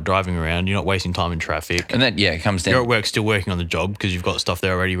 You're not driving around. You're not wasting time in traffic. And then, it comes down. You're at work still working on the job because you've got stuff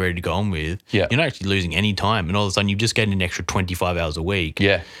there already ready to go on with. Yeah. You're not actually losing any time. And all of a sudden, you're just getting an extra 25 hours a week.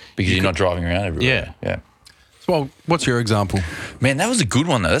 Yeah, because you're not driving around everywhere. Yeah. Yeah. Well, what's your example? Man, that was a good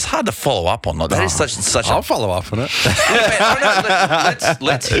one though. That's hard to follow up on. Like, that is such I'll a. follow up on it.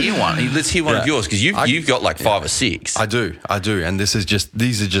 Let's hear one. Let's hear one of yours because you've got like 5 or 6. I do, and these are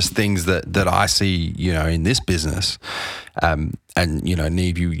just things that I see, in this business, and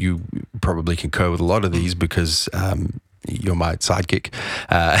Neve, you probably concur with a lot of these because you're my sidekick.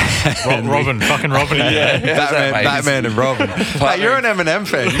 Robin, fucking Robin. Yeah. Batman and Robin. Hey, you're an Eminem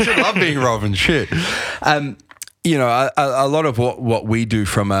fan. You should love being Robin. Shit. A lot of what we do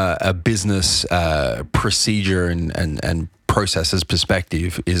from a business procedure and processes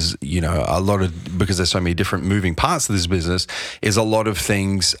perspective is, a lot of, because there's so many different moving parts of this business, is a lot of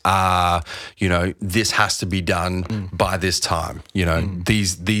things are, this has to be done by this time.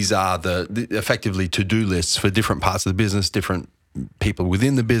 These are the effectively to-do lists for different parts of the business, different people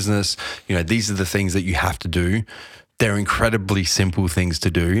within the business. These are the things that you have to do. They're incredibly simple things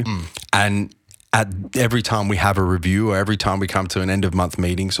to do. And at every time we have a review or every time we come to an end of month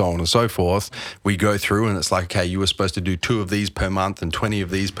meeting, so on and so forth, we go through and it's like, okay, you were supposed to do 2 of these per month and 20 of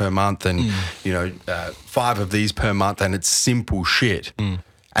these per month and, 5 of these per month, and it's simple shit.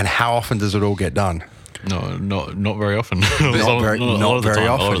 And how often does it all get done? No, not very often. Not very A lot of the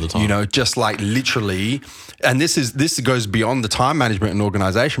often. time. You know, just like literally, and this goes beyond the time management and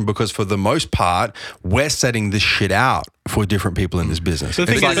organization, because for the most part, we're setting this shit out for different people in this business. So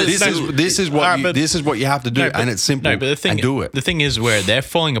the It's thing like, is- this is what you have to do, and it's simple. No, but the thing, and do it. The thing is, where they're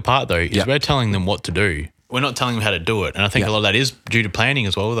falling apart though, is Yeah. we're telling them what to do. We're not telling them how to do it, and I think a lot of that is due to planning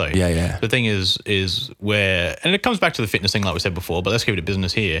as well, though. Yeah. The thing is where, and it comes back to the fitness thing, like we said before. But let's keep it to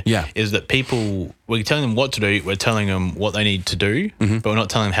business here. Yeah. Is that we're telling them what to do, we're telling them what they need to do, but we're not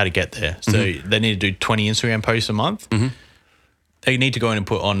telling them how to get there. So they need to do 20 Instagram posts a month. They need to go in and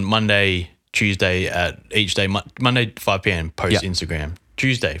put on Monday, Tuesday at each day, Monday 5 p.m. post Instagram.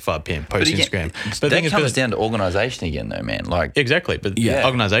 Tuesday 5 p.m. post Instagram. But the thing comes down to organisation again, though, man. Like exactly, but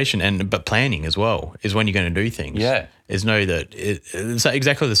organisation but planning as well is when you're going to do things. Yeah, is know that it's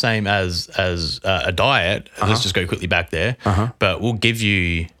exactly the same as a diet. Let's just go quickly back there. But we'll give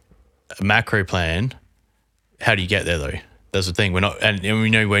you a macro plan. How do you get there though? That's the thing. We're not, and we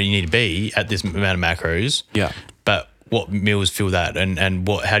know where you need to be at this amount of macros. Yeah, but what meals fill that, and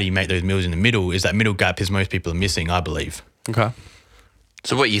how do you make those meals in the middle? Is that middle gap is most people are missing, I believe. Okay.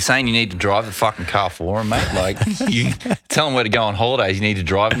 So what, you're saying you need to drive the fucking car for them, mate? Like, you tell them where to go on holidays, you need to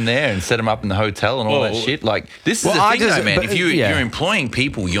drive them there and set them up in the hotel and all that shit? Like, this is the thing though, man. If you're employing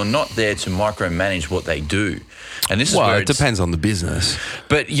people, you're not there to micromanage what they do. And this is where it depends on the business.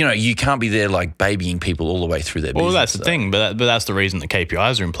 But, you know, you can't be there like babying people all the way through their business. Well, that's the thing. But that's the reason that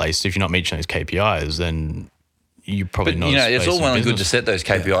KPIs are in place. If you're not meeting those KPIs, then you probably not. You know, it's all well and good to set those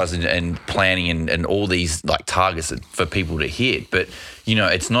KPIs and planning and all these like targets for people to hit. But, you know,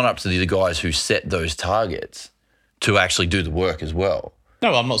 it's not up to the guys who set those targets to actually do the work as well.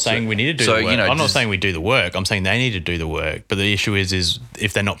 No, I'm not saying we need to do the work. You know, I'm not saying we do the work. I'm saying they need to do the work. But the issue is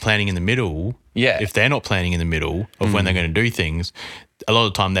if they're not planning in the middle, if they're not planning in the middle of when they're going to do things, a lot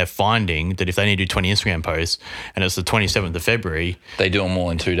of the time they're finding that if they need to do 20 Instagram posts and it's the 27th of February. They do them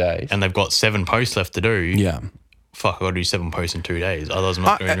all in 2 days. And they've got 7 posts left to do. Yeah. Fuck, I've got to do 7 posts in 2 days. Otherwise, I'm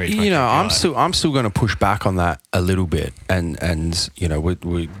not going to reach my You know, KPI. I'm still going to push back on that a little bit, and you know,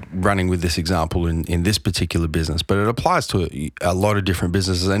 we're running with this example in this particular business, but it applies to a lot of different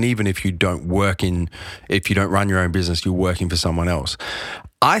businesses. And even if you don't run your own business, you're working for someone else.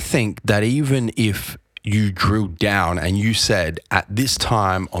 I think that even if you drew down and you said at this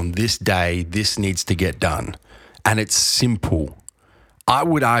time on this day, this needs to get done, and it's simple, I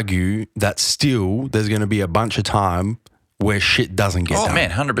would argue that still there's going to be a bunch of time where shit doesn't get done. Oh, man,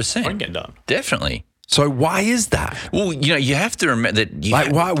 100%. Won't get done. Definitely. So why is that? Well, you know, you have to remember that you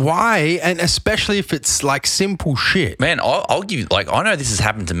why? And especially if it's like simple shit. Man, I'll give you, like, I know this has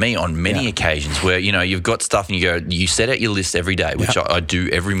happened to me on many occasions where, you know, you've got stuff and you set out your list every day, which I do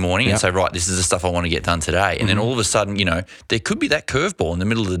every morning and say, right, this is the stuff I want to get done today. And then all of a sudden, you know, there could be that curveball in the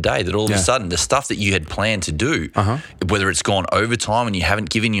middle of the day that all of a sudden the stuff that you had planned to do, whether it's gone overtime and you haven't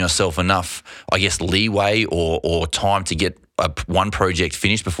given yourself enough, I guess, leeway or time to get one project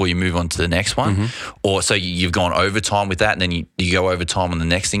finished before you move on to the next one, or so you've gone overtime with that, and then you go overtime on the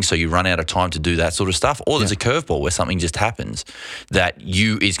next thing, so you run out of time to do that sort of stuff. Or there's a curveball where something just happens that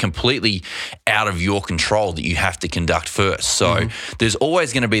is completely out of your control that you have to conduct first. So there's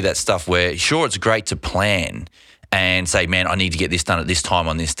always going to be that stuff where, sure, it's great to plan and say, man, I need to get this done at this time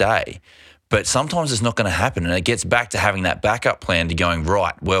on this day. But sometimes it's not going to happen, and it gets back to having that backup plan to going,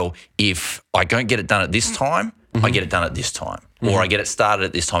 right, well, if I don't get it done at this time, I get it done at this time, or I get it started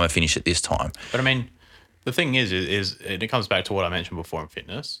at this time and finish at this time. But I mean, the thing is it comes back to what I mentioned before in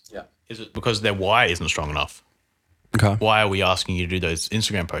fitness. Yeah. Is it because their why isn't strong enough? Okay. Why are we asking you to do those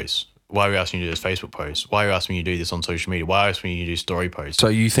Instagram posts? Why are we asking you to do those Facebook posts? Why are we asking you to do this on social media? Why are we asking you to do story posts? So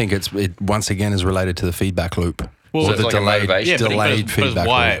you think it once again is related to the feedback loop? Well, so it's like a motivation. Delayed feedback because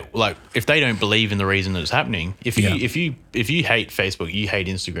why? loop. Like, if they don't believe in the reason that it's happening, if you hate Facebook, you hate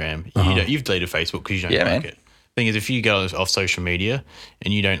Instagram, you've deleted Facebook because you don't like it. Thing is, if you go off social media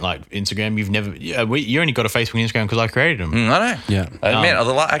and you don't like Instagram, you only got a Facebook and Instagram because I created them. I know. Yeah. Man,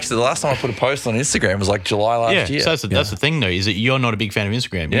 actually, the last time I put a post on Instagram was like July last year. So that's the thing, though, is that you're not a big fan of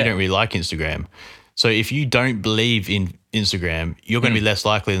Instagram. You don't really like Instagram. So if you don't believe in Instagram, you're going to be less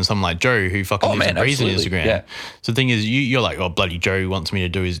likely than someone like Joe who fucking lives and breathes in Instagram. Yeah. So the thing is, you're like, oh, bloody Joe wants me to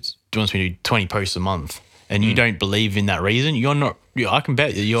do 20 posts a month. And you don't believe in that reason, you're not. I can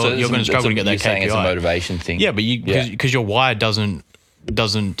bet you're going to struggle to get that KPI. Saying it's a motivation thing. Yeah, but because your why doesn't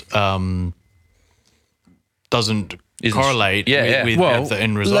correlate with the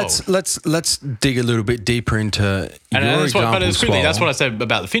end result. Let's dig a little bit deeper into your example. That's what I said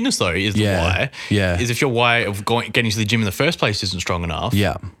about the fitness though. Is the why? Yeah. Is if your why of getting to the gym in the first place isn't strong enough.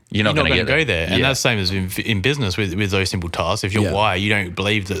 Yeah. You're not going to go there. And that's the same as in business with those simple tasks. If you're why you don't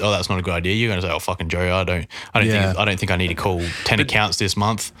believe that, that's not a good idea, you're going to say, fucking Joe, I don't think I need to call 10 accounts this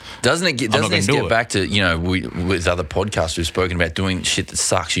month. Doesn't it get back to, with other podcasts who've spoken about doing shit that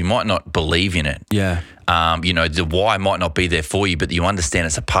sucks, you might not believe in it. Yeah. The why might not be there for you, but you understand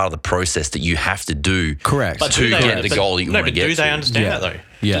it's a part of the process that you have to do. Correct. To get the goal that you want to get to. Do they understand that though?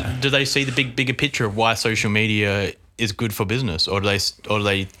 Yeah. Do they see the bigger picture of why social media is good for business, or do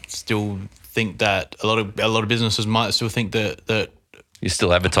they still think that a lot of businesses might still think that you're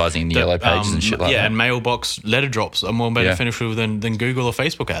still advertising in the yellow pages and shit like that. Yeah, and mailbox letter drops are more beneficial than Google or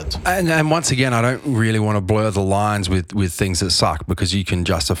Facebook ads. And once again, I don't really want to blur the lines with things that suck, because you can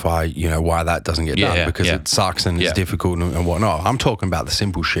justify, why that doesn't get done because it sucks and it's difficult and whatnot. I'm talking about the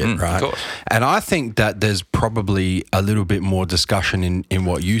simple shit, right? Of course. And I think that there's probably a little bit more discussion in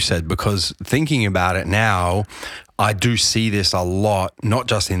what you said, because thinking about it now, I do see this a lot, not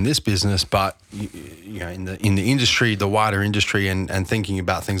just in this business, but in the industry, the wider industry, and thinking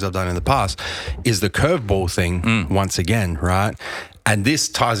about things I've done in the past, is the curveball thing once again, right? And this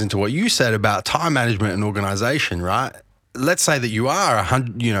ties into what you said about time management and organization, right? Let's say that you are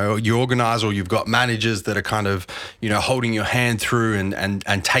you organize, or you've got managers that are kind of, holding your hand through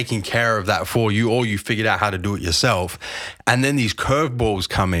and taking care of that for you, or you figured out how to do it yourself. And then these curveballs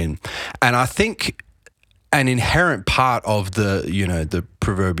come in. And I think an inherent part of the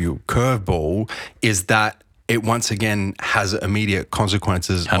proverbial curveball is that it once again has immediate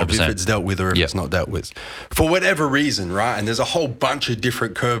consequences 100%. Of if it's dealt with or if it's not dealt with, for whatever reason, right? And there's a whole bunch of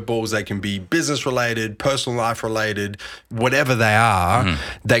different curveballs. They can be business related, personal life related, whatever they are.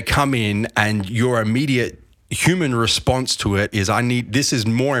 They come in, and your immediate human response to it is, this is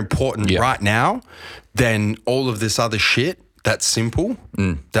more important right now than all of this other shit that's simple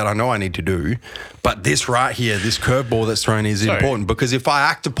that I know I need to do. But this right here, this curveball that's thrown is important, because if I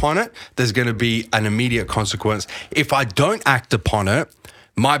act upon it, there's going to be an immediate consequence. If I don't act upon it,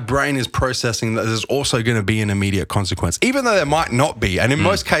 my brain is processing that there's also going to be an immediate consequence, even though there might not be. And in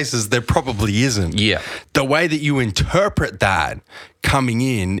most cases, there probably isn't. Yeah. The way that you interpret that coming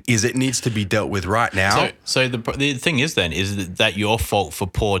in is it needs to be dealt with right now. So the thing is then, is that your fault for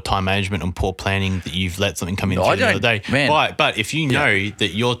poor time management and poor planning that you've let something come in the other day? Man. But if you know that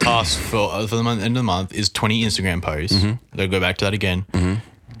your task for the end of the month is 20 Instagram posts, they'll go back to that again,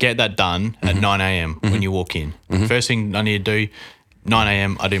 get that done at 9 a.m. when you walk in. First thing I need to do, 9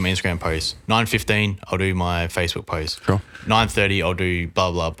 a.m. I do my Instagram post. 9:15 I'll do my Facebook post. Sure. 9:30 I'll do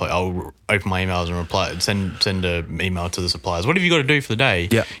blah blah blah. I'll open my emails and reply. Send an email to the suppliers. Whatever you got to do for the day.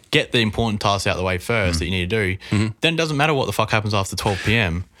 Yeah. Get the important tasks out of the way first that you need to do. Then it doesn't matter what the fuck happens after 12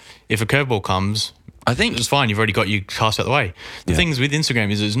 p.m. If a curveball comes, I think it's fine. You've already got your tasks out of the way. The things with Instagram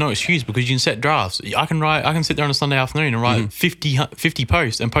is there's no excuse, because you can set drafts. I can sit there on a Sunday afternoon and write 50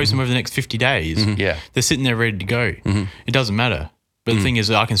 posts and post them over the next 50 days. Yeah. They're sitting there ready to go. It doesn't matter. But the thing is,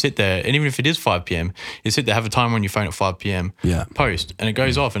 I can sit there, and even if it is 5 p.m., you sit there, have a timer on your phone at 5 p.m., post, and it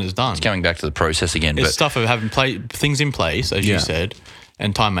goes off and it's done. It's coming back to the process again. It's stuff of having things in place, as you said,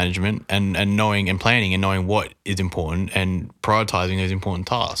 and time management and knowing and planning and knowing what is important and prioritizing those important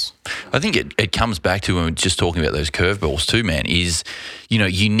tasks. I think it comes back to when we're just talking about those curveballs too, man, is,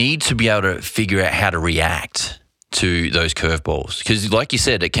 you need to be able to figure out how to react to those curveballs, because like you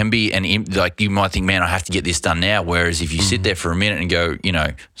said, it can be like you might think, man, I have to get this done now, whereas if you sit there for a minute and go,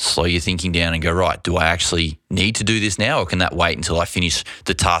 slow your thinking down and go, right, do I actually need to do this now, or can that wait until I finish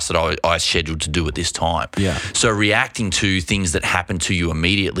the task that I scheduled to do at this time? So reacting to things that happen to you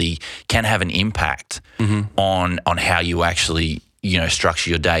immediately can have an impact on how you actually structure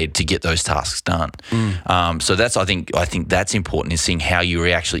your day to get those tasks done. So that's I think that's important, is seeing how you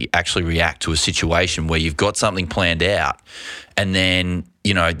actually react to a situation where you've got something planned out, and then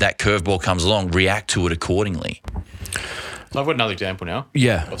that curveball comes along, react to it accordingly. I've got another example now.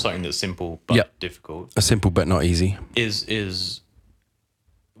 Yeah. Of something that's simple but difficult. Simple but not easy. Is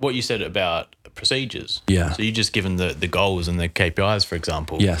what you said about procedures. Yeah. So you just given the goals and the KPIs, for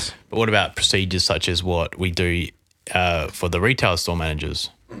example. Yes. But what about procedures such as what we do for the retail store managers,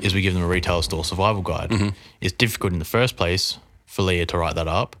 is we give them a retail store survival guide. It's difficult in the first place for Leah to write that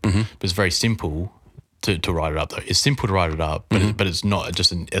up, but it's very simple to write it up though. It's simple to write it up, but it's not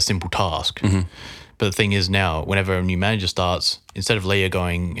just a simple task. But the thing is now, whenever a new manager starts, instead of Leah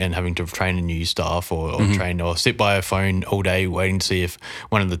going and having to train a new staff or train or sit by her phone all day waiting to see if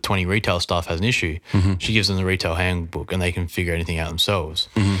one of the 20 retail staff has an issue, she gives them the retail handbook and they can figure anything out themselves.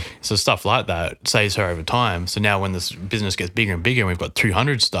 So stuff like that saves her over time. So now when this business gets bigger and bigger and we've got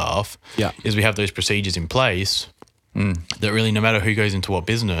 200 staff, is we have those procedures in place that really, no matter who goes into what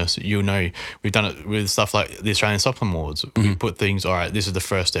business, you'll know. We've done it with stuff like the Australian Supplement Awards. We put things, all right, this is the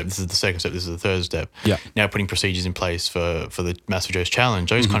first step, this is the second step, this is the third step. Yeah. Now putting procedures in place for the Massive Joe's Challenge,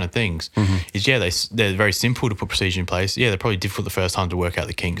 those kind of things, is, they're very simple to put procedures in place. Yeah, they're probably difficult the first time to work out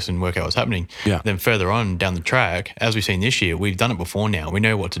the kinks and work out what's happening. Yeah. Then further on down the track, as we've seen this year, we've done it before now. We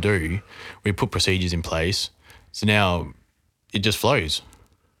know what to do. We put procedures in place. So now it just flows.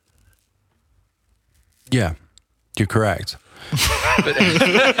 Yeah, you're correct. but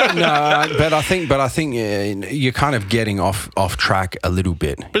I think you're kind of getting off track a little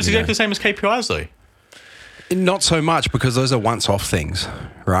bit. But it's exactly the same as KPIs, though. Not so much, because those are once-off things,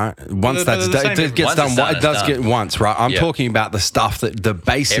 right? Once they're the same. it gets Once done, it's done, it does it's get done. once, right? I'm Yeah. talking about the stuff the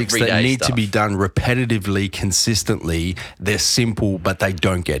basics that Everyday need to stuff. be done repetitively, consistently. They're simple, but they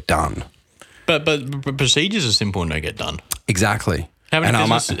don't get done. But procedures are simple and don't get done. Exactly. How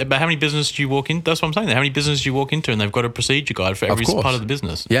And many businesses do you walk in? That's what I'm saying. How many businesses do you walk into and they've got a procedure guide for every course. part of the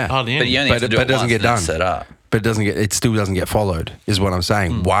business? Yeah. Hardly But any. you only have to do But it it doesn't once get and then done. set up. But it still doesn't get followed, is what I'm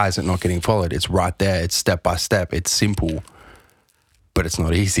saying. Why is it not getting followed? It's right there. It's step by step. It's simple, but it's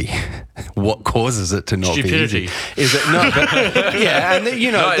not easy. What causes it to not Stupidity. be easy? Is it no? But, yeah, and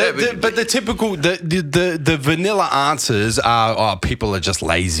No, the typical the vanilla answers are, oh, people are just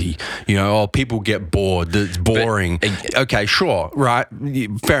lazy. Or people get bored. It's boring. Okay, sure, right,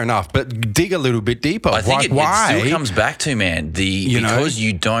 fair enough. But dig a little bit deeper. I think it why? still comes back to, man, because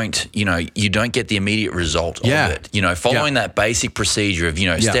you don't get the immediate result Yeah. of it. Following that basic procedure of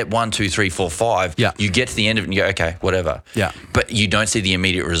step 1, 2, 3, 4, 5. Yeah. You get to the end of it and you go, okay, whatever. Yeah. But you don't see the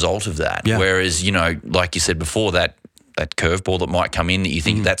immediate result of that. Yeah. Whereas like you said before, that curveball that might come in that you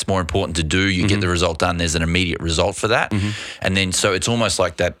think that's more important to do, you get the result done, there's an immediate result for that. And then so it's almost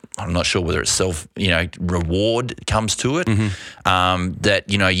like that, I'm not sure whether it's reward comes to it, that,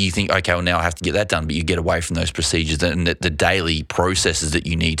 you think, okay, well, now I have to get that done, but you get away from those procedures and the daily processes that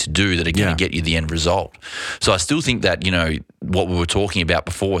you need to do that are going to get you the end result. So I still think that, what we were talking about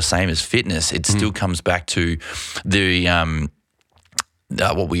before, same as fitness, it still comes back to the,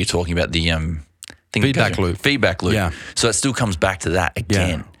 what were you talking about? The Feedback loop. Feedback loop. Yeah. So it still comes back to that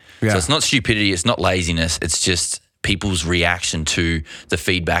again. Yeah. So it's not stupidity, it's not laziness, it's just people's reaction to the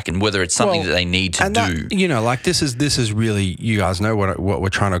feedback and whether it's something that they need to do. This is really, you guys know what we're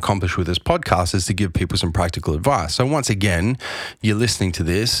trying to accomplish with this podcast is to give people some practical advice. So once again, you're listening to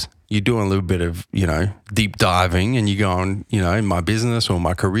this, you're doing a little bit of, deep diving, and you go on, in my business or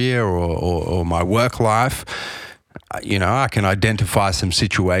my career or my work life. I can identify some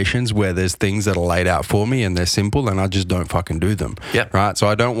situations where there's things that are laid out for me and they're simple and I just don't fucking do them. Yeah. Right. So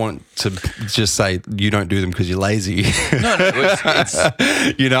I don't want to just say you don't do them because you're lazy. No, it's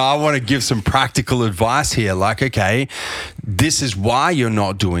I want to give some practical advice here. Like, okay, this is why you're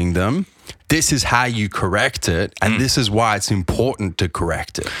not doing them. This is how you correct it, and this is why it's important to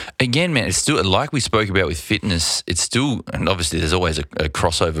correct it. Again, man, it's still like we spoke about with fitness. It's still, and obviously there's always a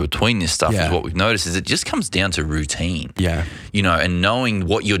crossover between this stuff. Yeah. Is what we've noticed is it just comes down to routine. Yeah. And knowing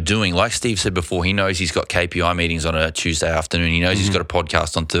what you're doing. Like Steve said before, he knows he's got KPI meetings on a Tuesday afternoon. He knows he's got a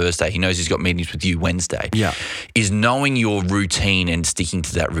podcast on Thursday. He knows he's got meetings with you Wednesday. Yeah. Is knowing your routine and sticking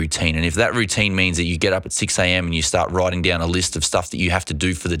to that routine. And if that routine means that you get up at 6 a.m. and you start writing down a list of stuff that you have to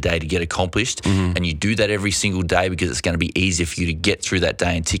do for the day to get accomplished, and you do that every single day because it's going to be easier for you to get through that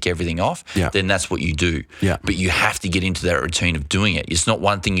day and tick everything off, then that's what you do. Yeah. But you have to get into that routine of doing it. It's not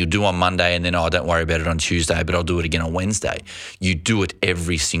one thing you do on Monday and then, don't worry about it on Tuesday, but I'll do it again on Wednesday. You do it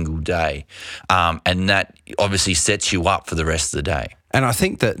every single day. And that obviously sets you up for the rest of the day. And I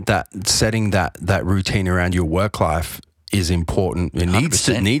think that setting that routine around your work life is important. It needs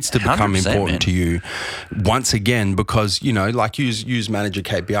to become 100%, important man. to you once again, because, like use manager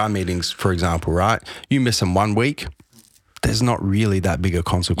KPI meetings, for example, right? You miss them 1 week, there's not really that big a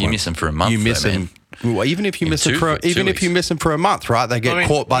consequence. You miss them for a month, You miss though, them. man. Well, even if you miss them two if you miss them for a month, right? They get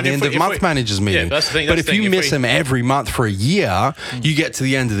caught by the end of month managers meeting. that's the thing, but that's if the thing, you if miss we- them every month for a year, you get to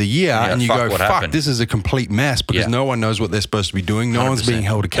the end of the year and you fuck, go, what fuck, happened? this is a complete mess because Yeah. no one knows what they're supposed to be doing. No one's 100%. being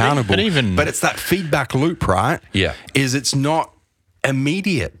held accountable. but It's that feedback loop, right? Yeah. It's not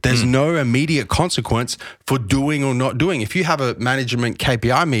immediate. There's no immediate consequence for doing or not doing. If you have a management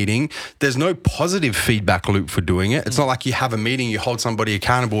KPI meeting, there's no positive feedback loop for doing it. It's not like you have a meeting, you hold somebody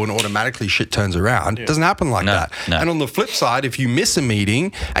accountable and automatically shit turns around. It doesn't happen like that. No. And on the flip side, if you miss a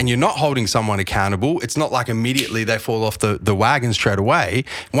meeting and you're not holding someone accountable, it's not like immediately they fall off the wagon straight away.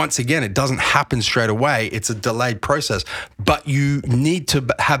 Once again, it doesn't happen straight away. It's a delayed process. But you need to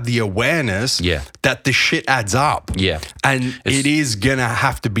have the awareness that the shit adds up. Yeah. And it is going to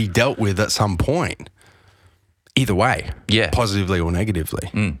have to be dealt with at some point. Either way. Yeah. Positively or negatively.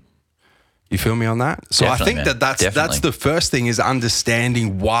 You feel me on that? So Definitely, I think man. that's Definitely. the first thing is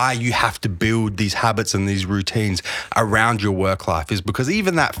understanding why you have to build these habits and these routines around your work life is because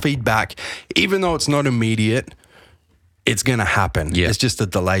even that feedback, even though it's not immediate, it's going to happen. Yeah. It's just a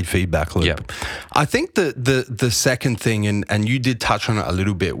delayed feedback loop. Yeah. I think the second thing, and you did touch on it a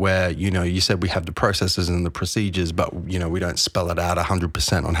little bit where, you said we have the processes and the procedures, but, we don't spell it out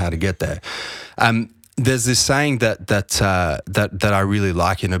 100% on how to get there. There's this saying that I really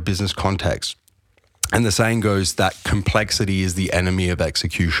like in a business context. And the saying goes that complexity is the enemy of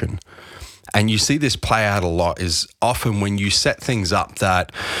execution. And you see this play out a lot is often when you set things up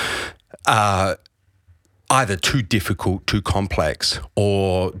that either too difficult, too complex,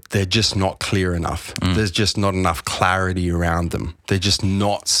 or they're just not clear enough. There's just not enough clarity around them. They're just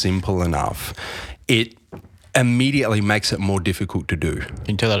not simple enough. It immediately makes it more difficult to do. Can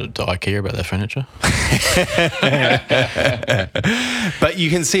you tell that to IKEA about their furniture? But you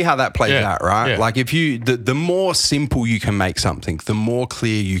can see how that plays Yeah, out, right? yeah. Like if the more simple you can make something, the more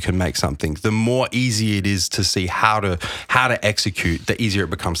clear you can make something, the more easy it is to see how to execute, the easier it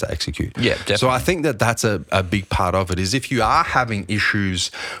becomes to execute. Yeah, definitely. So I think that's a big part of it is if you are having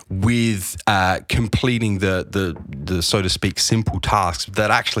issues with completing the so to speak simple tasks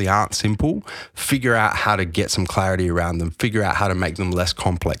that actually aren't simple, figure out how to get some clarity around them, figure out how to make them less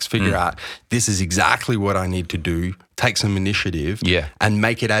complex, figure out this is exactly what I need to do, take some initiative, and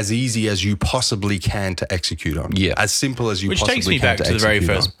make it as easy as you possibly can to execute on. Yeah. As simple as you Which possibly takes me can back to the very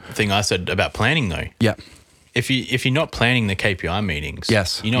execute first on. thing I said about planning, though. Yeah. If you're not planning the KPI meetings,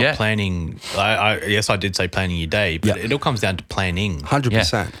 Yes. you're not Yeah. planning. Yes, I did say planning your day, but Yeah. it all comes down to planning.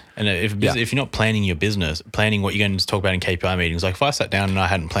 100%. And if Yeah. you're not planning your business, planning what you're going to talk about in KPI meetings, like if I sat down and I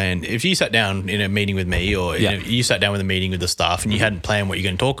hadn't planned, if you sat down in a meeting with me or Yeah. you sat down with a meeting with the staff and you hadn't planned what you're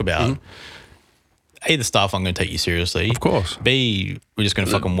going to talk about, A, the staff aren't going to take you seriously. Of course. B, we're just going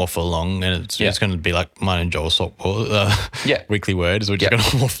to fucking waffle along and it's going to be like mine and Joel's weekly word is we're just going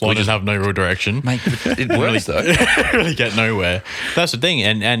to waffle on and have no real direction. Mate, it works though. really get nowhere. That's the thing.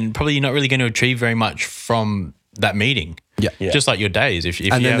 And probably you're not really going to achieve very much from that meeting. Yeah. Just like your days. If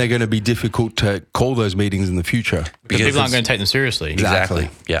And then they're going to be difficult to call those meetings in the future. because people aren't going to take them seriously. Exactly.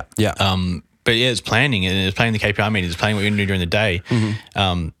 Yeah. Yeah. But yeah, it's planning and it's planning the KPI meetings, it's planning what you're going to do during the day.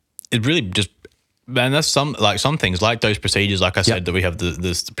 It really just, and that's some things like those procedures, like I said, that we have the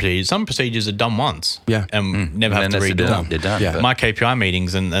procedures. Some procedures are done once. Yeah. And never have And to then redo them. they're done. Yeah. But- My KPI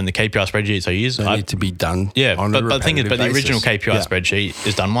meetings and the KPI spreadsheets I use, They need to be done. yeah, on a but the thing is, repetitive the original basis. KPI Yeah. spreadsheet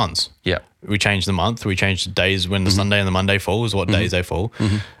is done once. Yeah. We change the month, we change the days when the Sunday and the Monday falls, what days they fall.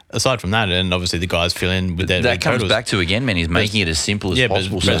 Aside from that, and obviously the guys fill in with their That comes totals. back to again, man. He's making it as simple as Yeah, but-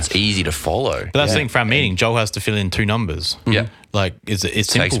 possible, so but- it's easy to follow. But that's the thing for our meeting. Joel has to fill in 2 numbers. Yeah. Like it's It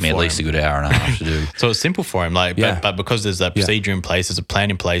simple takes me at for least him. a good hour and a half to do. So it's simple for him. Like, Yeah. but because there's that procedure in place, there's a plan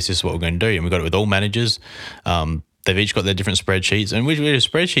in place. This is what we're going to do, and we've got it with all managers. They've each got their different spreadsheets, and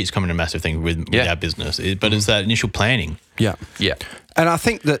spreadsheets come in a massive thing with our business. But it's that initial planning. Yeah. Yeah. And I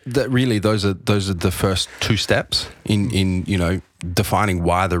think that really those are the first 2 steps in defining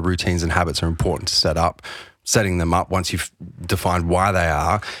why the routines and habits are important to set up, setting them up once you've defined why they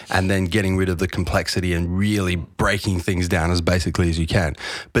are, and then getting rid of the complexity and really breaking things down as basically as you can.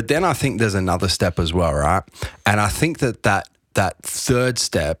 But then I think there's another step as well, right? And I think that third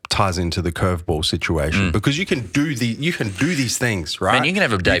step ties into the curveball situation because you can do these things, right? Man, you can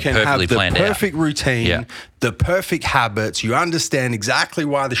have a day You can perfectly have the planned out. perfect routine, Yeah. the perfect habits. You understand exactly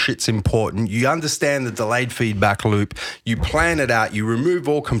why the shit's important. You understand the delayed feedback loop. You plan it out. You remove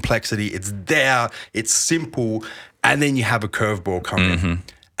all complexity. It's there. It's simple. And then you have a curveball come in.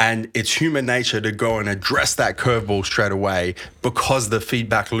 And it's human nature to go and address that curveball straight away because the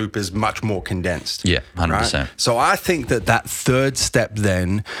feedback loop is much more condensed. Yeah, 100%. Right? So I think that third step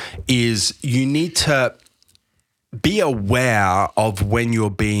then is you need to be aware of when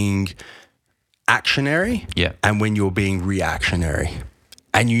you're being actionary and when you're being reactionary.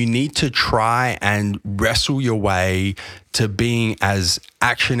 And you need to try and wrestle your way to being as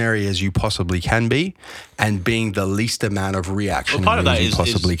actionary as you possibly can be and being the least amount of reactionary Part of that as you is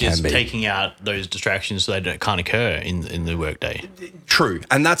possibly can be. taking out those distractions so they can't occur in the workday. True.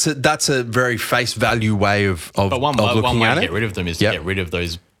 And that's a very face value way of But one looking way at to it. get rid of them is to get rid of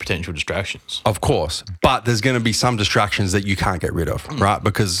those potential distractions. Of course. But there's going to be some distractions that you can't get rid of, right?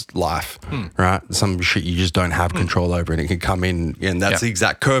 Because life, right? Some shit you just don't have control over and it can come in and that's the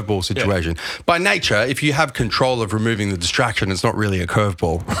exact curveball situation. By nature, if you have control of removing the distraction, it's not really a curveball,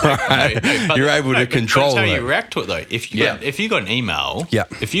 right? But- You're able to control but it's how it. you react to it though. If you got an email,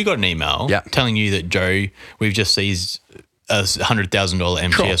 telling you that Joe, we've just seized a $100,000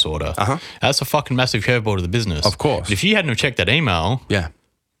 MTS order, that's a fucking massive curveball to the business. Of course. But if you hadn't have checked that email,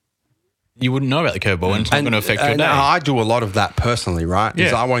 you wouldn't know about the curveball, and it's not going to affect your day. I do a lot of that personally, right?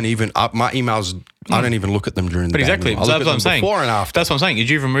 Because Yeah. I won't even up my emails. I don't even look at them during the But day. exactly, anymore. I so look that's at what I'm them saying. before and after. That's what I'm saying. Is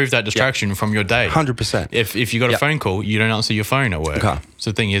you've removed that distraction from your day. 100%. If you got a phone call, you don't answer your phone at work. Okay.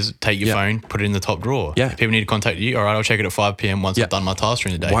 So the thing is, take your Yeah. phone, put it in the top drawer. Yeah. If people need to contact you, all right, I'll check it at 5 p.m. once Yeah. I've done my task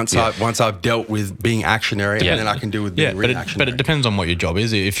during the day. Once I've dealt with being actionary, Yeah. and then I can deal with being Yeah, but reactionary. it depends on what your job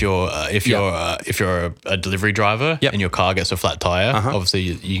is. If you're a delivery driver Yep. and your car gets a flat tire,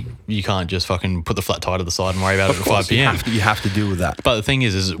 obviously you can't just fucking put the flat tire to the side and worry about it at 5 p.m. You have to deal with that. But the thing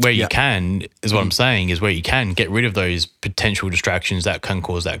is where you Yeah. can, is what I'm saying, is where you can get rid of those potential distractions that can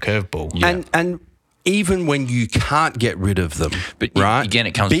cause that curveball. And even when you can't get rid of them, But right? again,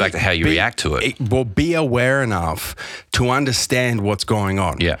 it comes back to how you react to it. Well, be aware enough to understand what's going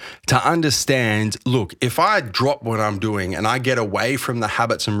on. Yeah. To understand, look, if I drop what I'm doing and I get away from the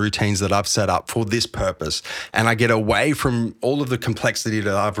habits and routines that I've set up for this purpose, and I get away from all of the complexity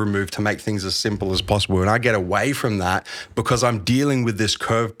that I've removed to make things as simple as possible, and I get away from that because I'm dealing with this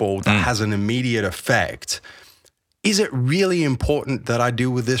curveball that has an immediate effect, is it really important that I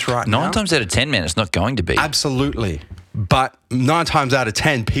deal with this right now? 9 times out of 10, man, it's not going to be. Absolutely. But 9 times out of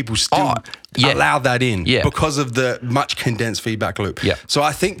 10, people still allow that in because of the much condensed feedback loop. Yeah. So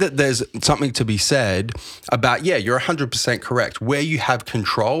I think that there's something to be said about, you're 100% correct. Where you have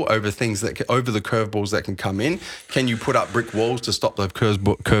control over things over the curveballs that can come in, can you put up brick walls to stop those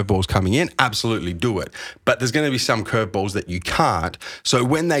curveballs coming in? Absolutely, do it. But there's going to be some curveballs that you can't. So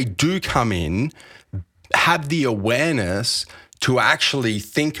when they do come in, have the awareness to actually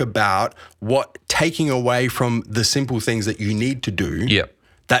think about what taking away from the simple things that you need to do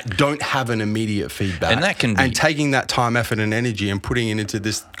that don't have an immediate feedback. And that can be- and taking that time, effort, and energy and putting it into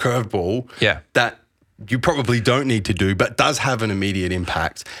this curveball that you probably don't need to do, but does have an immediate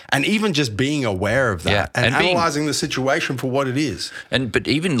impact. And even just being aware of that and analyzing the situation for what it is. But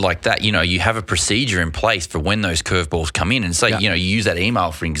even like that, you have a procedure in place for when those curveballs come in. And say, you use that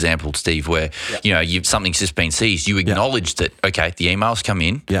email, for example, Steve, where, something's just been seized. You acknowledge that, okay, the email's come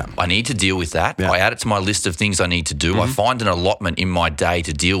in. Yeah. I need to deal with that. I add it to my list of things I need to do. I find an allotment in my day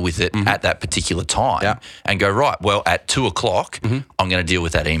to deal with it at that particular time and go, right, well, at 2 o'clock, I'm going to deal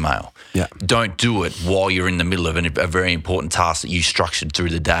with that email. Yeah. Don't do it while you're in the middle of a very important task that you structured through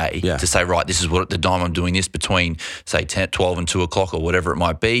the day to say, right, this is what the time I'm doing this between, say, 12 and 2 o'clock or whatever it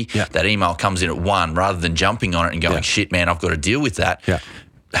might be. Yeah. That email comes in at 1 rather than jumping on it and going, shit, man, I've got to deal with that. Yeah.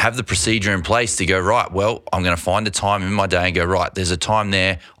 Have the procedure in place to go, right, well, I'm going to find a time in my day and go, right, there's a time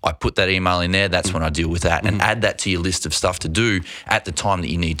there. I put that email in there. That's when I deal with that. And add that to your list of stuff to do at the time that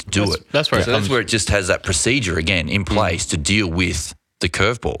you need to do it. That's where that's where it just has that procedure, again, in place to deal with the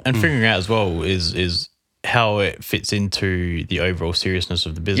curveball. And figuring out as well is how it fits into the overall seriousness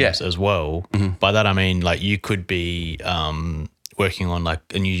of the business as well. By that I mean, like, you could be working on like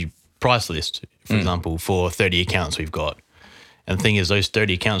a new price list, for example, for 30 accounts we've got. And the thing is, those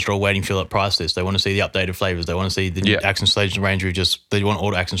 30 accounts are all waiting for that price list. They want to see the updated flavors. They want to see the new Accent Stage range. They want to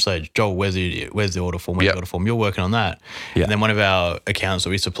order Accent Stage. Joel, where's the order form? Where's the order form? You're working on that. And then one of our accounts that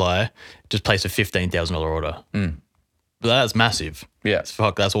we supply just placed a $15,000 order. But that's massive.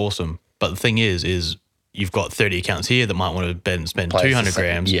 Fuck, that's awesome. But the thing is you've got 30 accounts here that might want to spend 200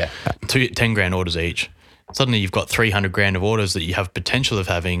 grams, 10 grand orders each. Suddenly you've got 300 grand of orders that you have potential of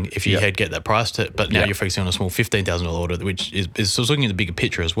having if you get that price to, but now you're focusing on a small $15,000 order, which is sort of looking at the bigger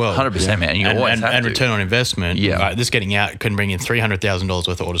picture as well. 100%, man. You always have and to. return on investment. All right, this getting out can bring in $300,000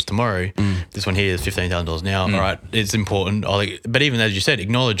 worth of orders tomorrow. This one here is $15,000 now. All right, it's important. But even as you said,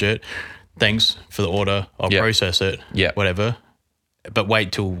 acknowledge it. Thanks for the order. I'll process it. Whatever. But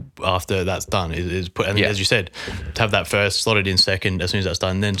wait till after that's done. As you said, to have that first, slot it in second. As soon as that's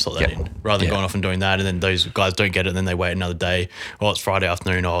done, then slot that in. Rather than going off and doing that, and then those guys don't get it, and then they wait another day. Well, it's Friday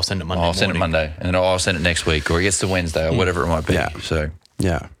afternoon. I'll send it Monday morning. I'll send it Monday, and then I'll send it next week, or it gets to Wednesday, or whatever it might be. So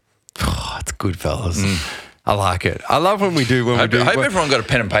It's good, fellas. I like it. I love when we do. I hope everyone got a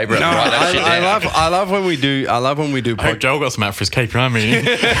pen and paper. Write that shit down. I love when we do. I love when we do. I hope Joel got some out for his KPI meeting.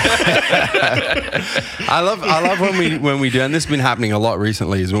 I love when we do, and this has been happening a lot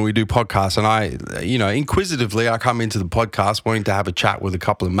recently, is when we do podcasts, and I, inquisitively, I come into the podcast wanting to have a chat with a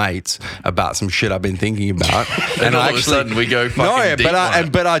couple of mates about some shit I've been thinking about, and all of a sudden we go fucking deep on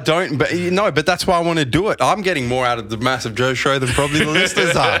it. But I don't. But that's why I want to do it. I'm getting more out of the Massive Joe show than probably the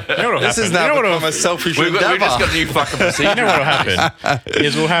listeners are. This is now become a selfish endeavor. We've just got a new fucking procedure. You know what'll happen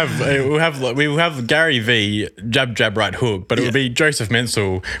is we'll have Gary V jab right hook, but it will be Joseph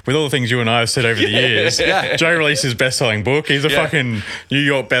Menzel with all the things you and I have said over the years. Joe released his best-selling book. He's a fucking New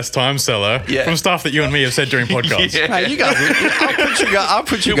York best time seller from stuff that you and me have said during podcasts. Hey, you guys, I'll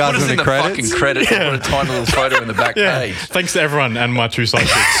put you guys put us in the credits. fucking credits. I'll put a tiny little photo in the back page. Thanks to everyone and my two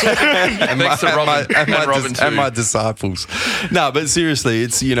sidekicks. Thanks to Robin and Robin too. And my disciples. No, but seriously,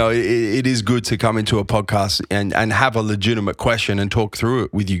 it's it is good to come into a podcast and have a legitimate question and talk through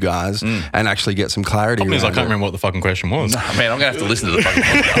it with you guys and actually get some clarity. Because I can't remember what the fucking question was. Man, I'm gonna have to listen to the fucking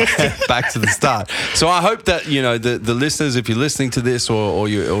podcast. Back to the start. So I hope that the listeners, if you're listening to this or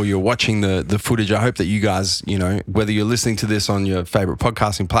you're watching the footage, I hope that you guys, whether you're listening to this on your favorite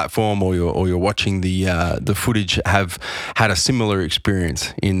podcasting platform or you're watching the footage, have had a similar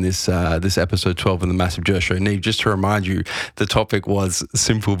experience in this episode 12 of the Massive Joe Show. Neve, just to remind you, the topic was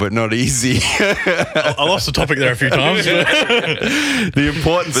simple but not easy. I lost the topic there a few times. The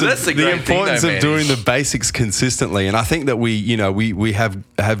importance of doing the basics consistently, and I think that we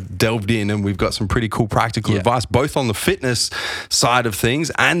have delved in and we've got some pretty cool practical advice, both on the fitness side of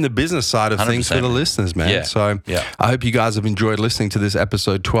things and the business side of things for the listeners, man. Yeah. So I hope you guys have enjoyed listening to this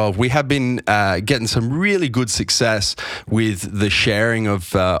episode 12. We have been getting some really good success with the sharing of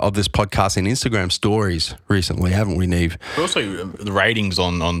this podcast in Instagram stories recently, haven't we, Neve? But also, the ratings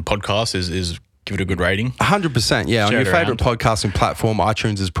on podcasts is give it a good rating. 100%, yeah. On your favorite podcasting platform,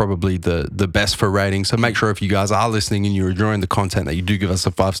 iTunes is probably the best for ratings. So make sure if you guys are listening and you're enjoying the content that you do give us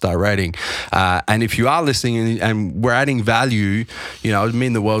a 5-star rating. And if you are listening and we're adding value, it would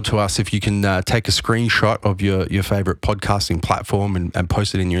mean the world to us if you can take a screenshot of your favorite podcasting platform and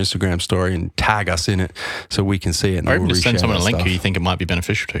post it in your Instagram story and tag us in it so we can see it. And or even we'll just send someone a link stuff. who you think it might be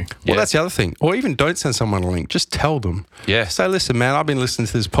beneficial to. Well, that's the other thing. Or even don't send someone a link. Just tell them. Yeah. Say, listen, man, I've been listening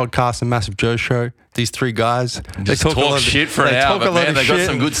to this podcast and Massive Joe Show. These three guys, they Just talk shit for an hour, but man, they got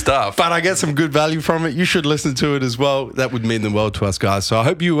some good stuff. But I get some good value from it. You should listen to it as well. That would mean the world to us, guys. So I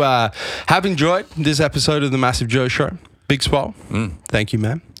hope you have enjoyed this episode of the Massive Joe Show. Big Swole, thank you,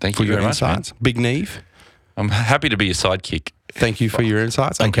 man. Thank for you your very much, insights. Big Neve, I'm happy to be your sidekick. thank you for your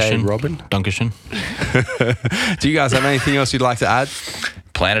insights. Okay, Dankeschön. Robin. Dankeschön. Do you guys have anything else you'd like to add?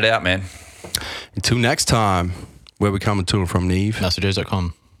 Plan it out, man. Until next time, where we coming to and from, Neve?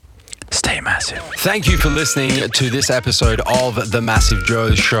 MassiveJoes.com. Stay massive. Thank you for listening to this episode of The Massive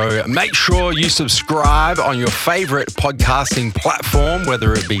Joe Show. Make sure you subscribe on your favorite podcasting platform,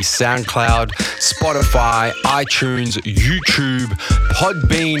 whether it be SoundCloud, Spotify, iTunes, YouTube,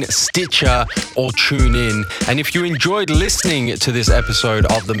 Podbean, Stitcher, or TuneIn. And if you enjoyed listening to this episode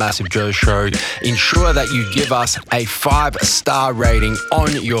of The Massive Joe Show, ensure that you give us a 5-star rating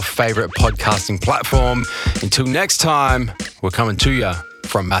on your favorite podcasting platform. Until next time, we're coming to you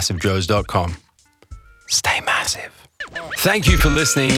from MassiveJoes.com. Stay massive. Thank you for listening